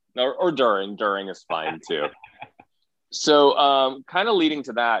 right. Or during is fine too. So kind of leading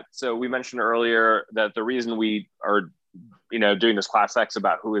to that. So we mentioned earlier that the reason we are, doing this Class X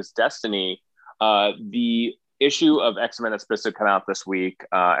about who is Destiny, the issue of X-Men that's supposed to come out this week,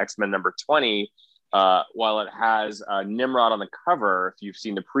 X-Men number 20, while it has Nimrod on the cover, if you've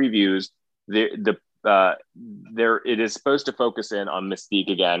seen the previews, it is supposed to focus in on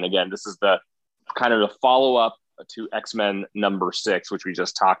Mystique again. Again, this is the kind of the follow-up to X-Men number 6, which we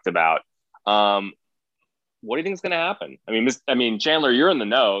just talked about. What do you think is going to happen? I mean, Chandler, you're in the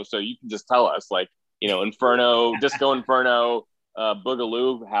know, so you can just tell us, like, Inferno, Disco Inferno,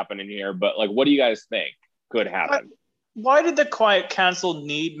 Boogaloo happening here. But like, what do you guys think could happen? Why did the Quiet Council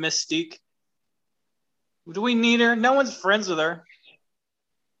need Mystique? Do we need her? No one's friends with her.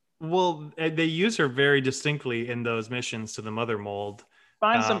 Well, they use her very distinctly in those missions to the Mother Mold.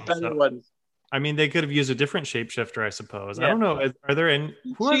 Find some better ones. I mean, they could have used a different shapeshifter, I suppose. Yeah. I don't know. Are there any?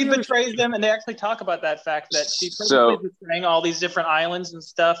 She betrays them, and they actually talk about that fact that she's betraying all these different islands and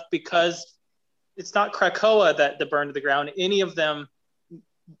stuff because it's not Krakoa that burned to the ground. Any of them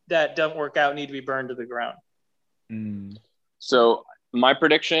that don't work out need to be burned to the ground. Mm. So my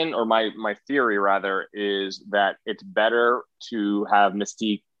prediction, or my theory rather, is that it's better to have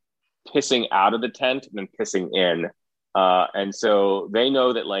Mystique pissing out of the tent than pissing in. And so they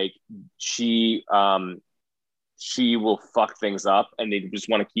know that like she will fuck things up, and they just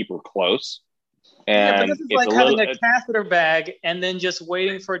want to keep her close. Yeah, but And this is it's like a having little. a catheter bag and then just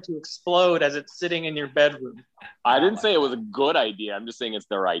waiting for it to explode as it's sitting in your bedroom. I didn't say it was a good idea. I'm just saying it's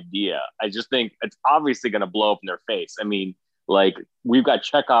their idea. I just think it's obviously going to blow up in their face. I mean, like we've got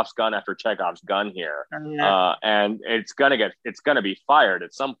Chekhov's gun after Chekhov's gun here, and it's gonna be fired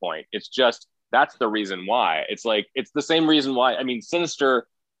at some point. It's just that's the reason why. It's like it's the same reason why. I mean, Sinister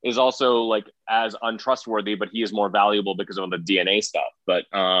is also like as untrustworthy, but he is more valuable because of the DNA stuff.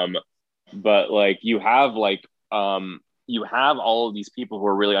 But like you have all of these people who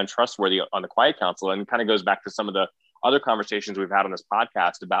are really untrustworthy on the Quiet Council, and it kind of goes back to some of the other conversations we've had on this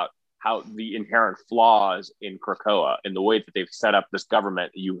podcast about how the inherent flaws in Krakoa and the way that they've set up this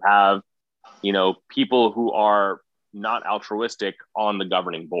government. You have, people who are not altruistic on the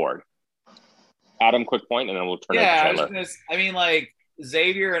governing board. Adam, quick point, and then we'll turn it to Chandler. I mean, like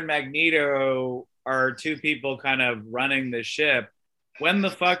Xavier and Magneto are two people kind of running the ship. When the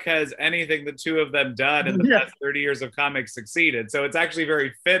fuck has anything the two of them done in the past 30 years of comics succeeded? So it's actually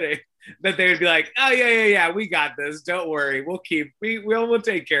very fitting that they would be like, oh yeah, we got this. Don't worry, we'll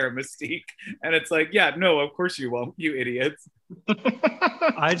take care of Mystique. And it's like, yeah, no, of course you won't, you idiots.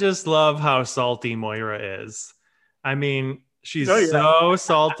 I just love how salty Moira is. I mean, she's so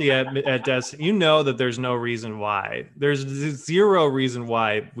salty at Destiny. You know that there's no reason why. There's zero reason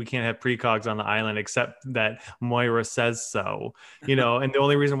why we can't have precogs on the island except that Moira says so. And the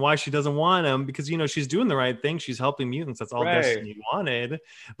only reason why she doesn't want them because she's doing the right thing. She's helping mutants. That's all Destiny wanted.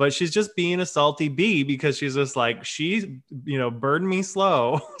 But she's just being a salty bee because she's just like burned me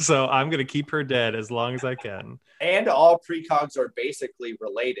slow, so I'm gonna keep her dead as long as I can. And all precogs are basically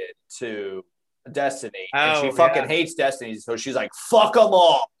related to Destiny, and she fucking hates Destiny, so she's like, fuck them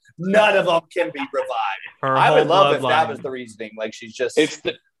all, none of them can be revived. I would love if that was the reasoning. Like she's just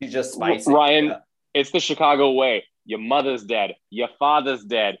spicy. Ryan, it's the Chicago way. Your mother's dead, your father's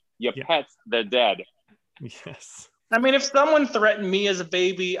dead, your pets, they're dead. Yes. I mean, if someone threatened me as a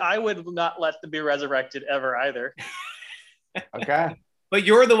baby, I would not let them be resurrected ever either. Okay. But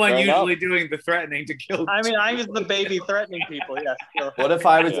you're the one usually doing the threatening to kill. I mean, I was the baby threatening people. Yes. So. What if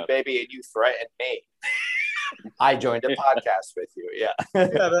I was a baby and you threatened me? I joined a podcast with you. Yeah.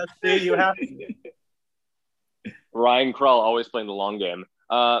 Yeah, that's it. You have to. Ryan Krull always playing the long game.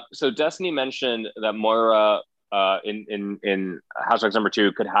 So Destiny mentioned that Moira in House X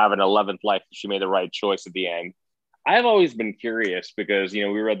 #2 could have an 11th life if she made the right choice at the end. I've always been curious because we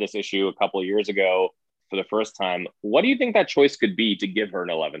read this issue a couple of years ago for the first time. What do you think that choice could be to give her an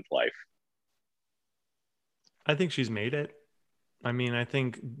 11th life? I think she's made it. I mean, I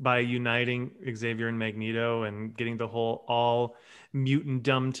think by uniting Xavier and Magneto and getting the whole all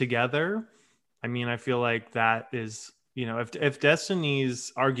mutantdom together, I mean, I feel like that is, if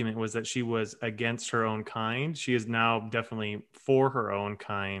Destiny's argument was that she was against her own kind, she is now definitely for her own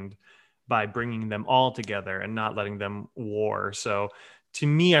kind by bringing them all together and not letting them war. So to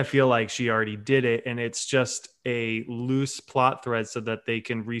me, I feel like she already did it, and it's just a loose plot thread so that they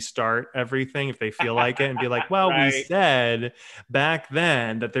can restart everything if they feel like it and be like, well, we said back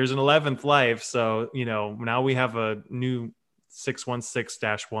then that there's an 11th life. So, now we have a new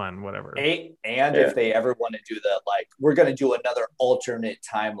 616-1, whatever. And if they ever want to do we're going to do another alternate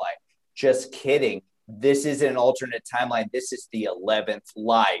timeline. Just kidding. This isn't an alternate timeline. This is the 11th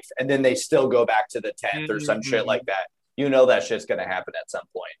life. And then they still go back to the 10th or some shit like that. That shit's going to happen at some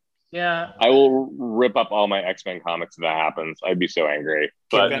point. Yeah. I will rip up all my X-Men comics if that happens. I'd be so angry.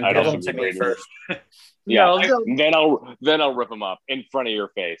 But I don't to me first. Yeah. Then I'll rip them up in front of your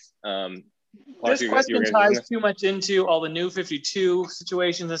face. This question ties too much into all the New 52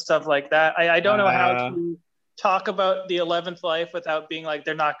 situations and stuff like that. I don't know how to talk about the 11th life without being like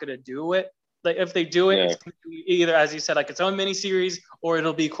they're not going to do it. Like if they do it, it's going to be either, as you said, like its own miniseries, or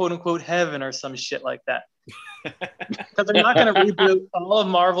it'll be quote unquote heaven or some shit like that. Because they're not going to reboot all of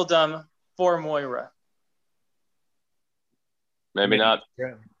Marveldom for Moira. Maybe not.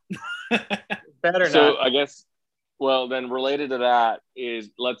 Better not. So I guess, well, then related to that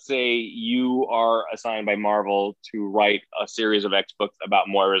is, let's say you are assigned by Marvel to write a series of X books about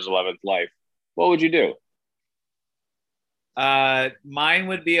Moira's 11th life. What would you do? Mine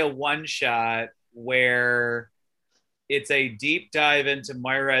would be a one-shot where it's a deep dive into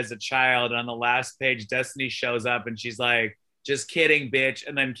Moira as a child. And on the last page, Destiny shows up and she's like, just kidding, bitch,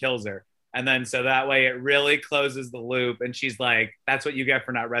 and then kills her. And then so that way it really closes the loop. And she's like, that's what you get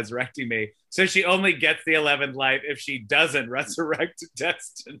for not resurrecting me. So she only gets the 11th life if she doesn't resurrect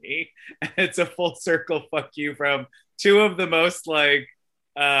Destiny. And it's a full circle fuck you from two of the most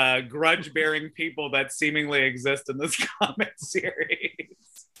grudge-bearing people that seemingly exist in this comic series.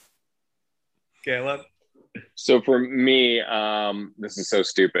 Caleb? So for me, this is so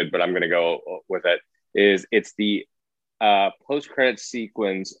stupid, but I'm going to go with it. It's the post-credit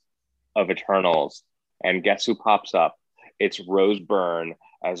sequence of Eternals, and guess who pops up? It's Rose Byrne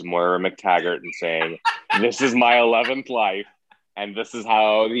as Moira McTaggart and saying, "This is my 11th life, and this is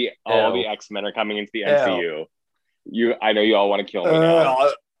how all the X-Men are coming into the MCU." I know you all want to kill me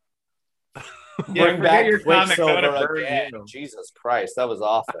now. Bring back your comics. I would have Quicksilver burned again. you. Jesus Christ, that was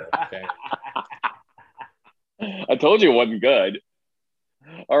awful. Okay. I told you it wasn't good.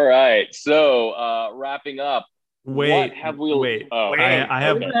 All right, so wrapping up. What have we? Wait. Oh, I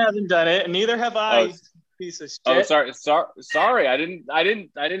have. Everyone hasn't done it, and neither have I. Piece of shit. Oh, sorry. I didn't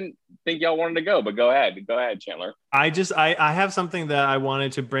think y'all wanted to go, but go ahead, Chandler. I have something that I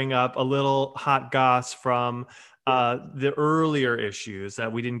wanted to bring up, a little hot goss from the earlier issues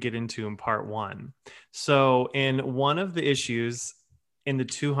that we didn't get into in part 1. So in one of the issues in the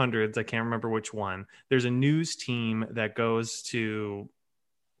 200s, I can't remember which one, there's a news team that goes to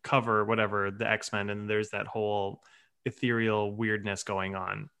cover whatever the X-Men, and there's that whole ethereal weirdness going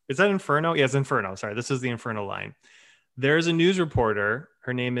on. Is that Inferno? Yeah, it's Inferno. Sorry, this is the Inferno line. There's a news reporter.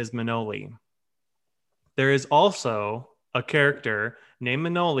 Her name is Manoli. There is also a character named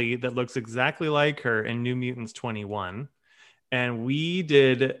Manoli that looks exactly like her in New Mutants 21. And we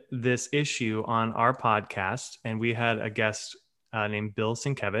did this issue on our podcast, and we had a guest named Bill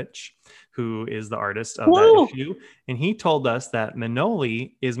Sienkiewicz, who is the artist of that issue. And he told us that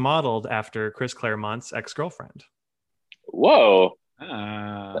Manoli is modeled after Chris Claremont's ex-girlfriend. Whoa.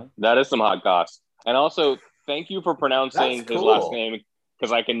 That is some hot goss. And also, thank you for pronouncing his last name,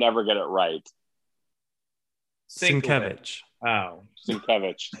 because I can never get it right. Sienkiewicz. Oh.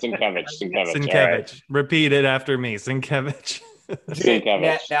 Sienkiewicz. Repeat it after me. Sienkiewicz.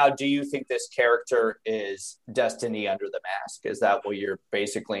 Now, do you think this character is Destiny under the mask? Is that what you're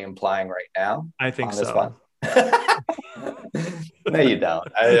basically implying right now? I think so. No, you don't.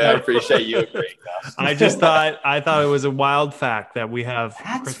 I appreciate you agreeing. I thought it was a wild fact that we have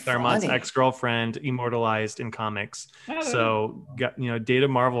Chris Claremont's ex-girlfriend immortalized in comics. So, date a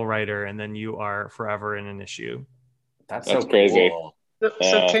Marvel writer, and then you are forever in an issue. That's so crazy. Cool.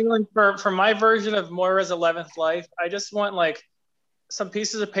 So Caitlin, for my version of Moira's 11th life, I just want like some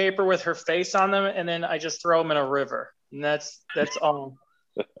pieces of paper with her face on them, and then I just throw them in a river, and that's all.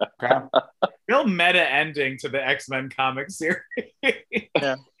 Real meta ending to the X-Men comic series.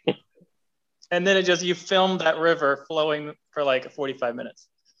 Yeah. And then you film that river flowing for like 45 minutes.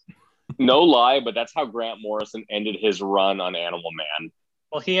 No lie, but that's how Grant Morrison ended his run on Animal Man.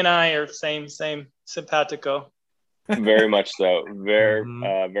 Well, he and I are same simpatico. Very much so. Very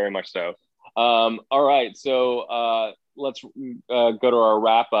much so. All right, so let's go to our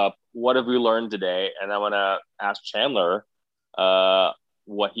wrap up. What have we learned today? And I want to ask Chandler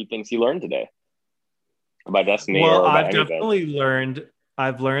what he thinks he learned today about Destiny. Well, or about I've anything. definitely learned.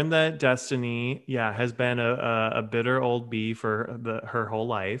 I've learned that Destiny, has been a bitter old bee for her whole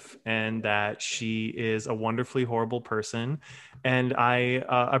life, and that she is a wonderfully horrible person. And I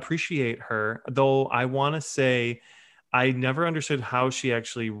appreciate her, though I want to say I never understood how she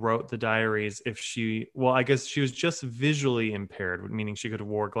actually wrote the diaries. I guess she was just visually impaired, meaning she could have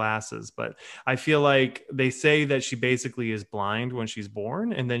wore glasses. But I feel like they say that she basically is blind when she's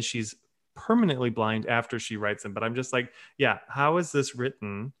born, and then she's permanently blind after she writes them. But I'm just like, how is this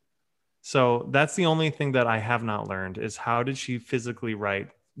written? So that's the only thing that I have not learned, is how did she physically write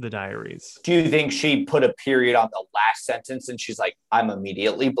the diaries? Do you think she put a period on the last sentence and she's like, I'm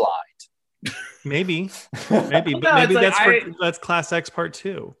immediately blind? Maybe, but maybe that's Class X Part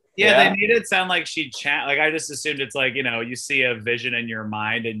 2. Yeah, they made it sound like she like I just assumed it's like, you see a vision in your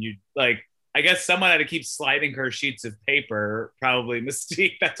mind, and you like, I guess someone had to keep sliding her sheets of paper, probably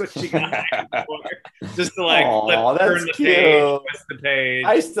Mystique. That's what she got for. Just to like turn the page, twist the page.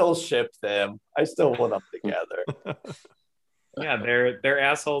 I still ship them. I still want them together. Yeah, they're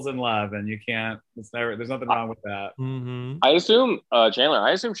assholes in love, and you can't. There's nothing wrong with that. Mm-hmm. I assume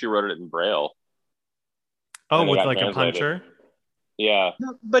Chandler. She wrote it in Braille. Oh, with like a puncher. Yeah,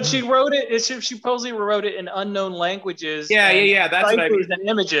 but she wrote it. She supposedly wrote it in unknown languages. Yeah. That's what I mean. And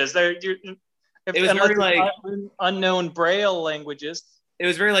images. It was very like unknown Braille languages. It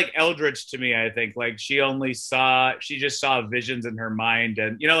was very like Eldritch to me. I think like she just saw visions in her mind,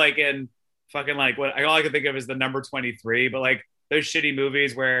 and like in fucking like what all I can think of is the Number 23, but like those shitty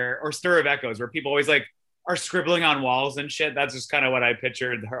movies or Stir of Echoes, where people always like are scribbling on walls and shit. That's just kind of what I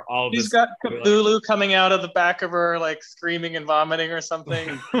pictured her. She's got Cthulhu coming out of the back of her, like screaming and vomiting or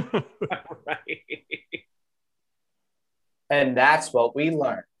something. Right. And that's what we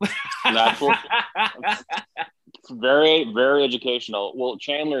learned. That's what, it's very, very educational. Well,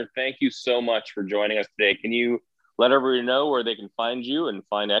 Chandler, thank you so much for joining us today. Can you let everybody know where they can find you and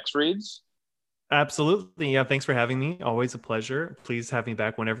find X Reads? Absolutely. Yeah. Thanks for having me. Always a pleasure. Please have me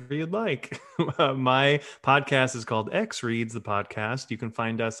back whenever you'd like. My podcast is called X Reads, the podcast. You can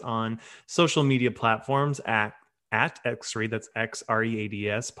find us on social media platforms at XRead, that's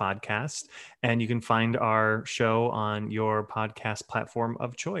XREADS podcast. And you can find our show on your podcast platform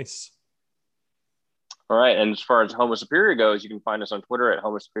of choice. All right. And as far as Homo Superior goes, you can find us on Twitter at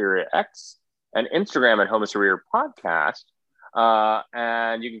Homo Superior X and Instagram at Homo Superior Podcast.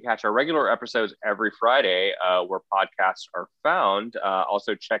 And you can catch our regular episodes every Friday where podcasts are found.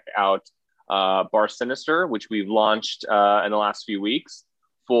 Also check out Bar Sinister, which we've launched in the last few weeks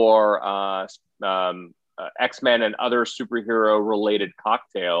for X-Men and other superhero related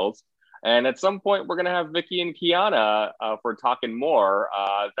cocktails. And at some point we're going to have Vicky and Kiana for talking more.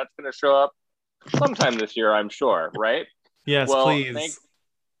 That's going to show up sometime this year, I'm sure, right? Yes, well, please.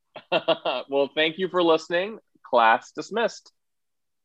 Well, thank you for listening. Class dismissed.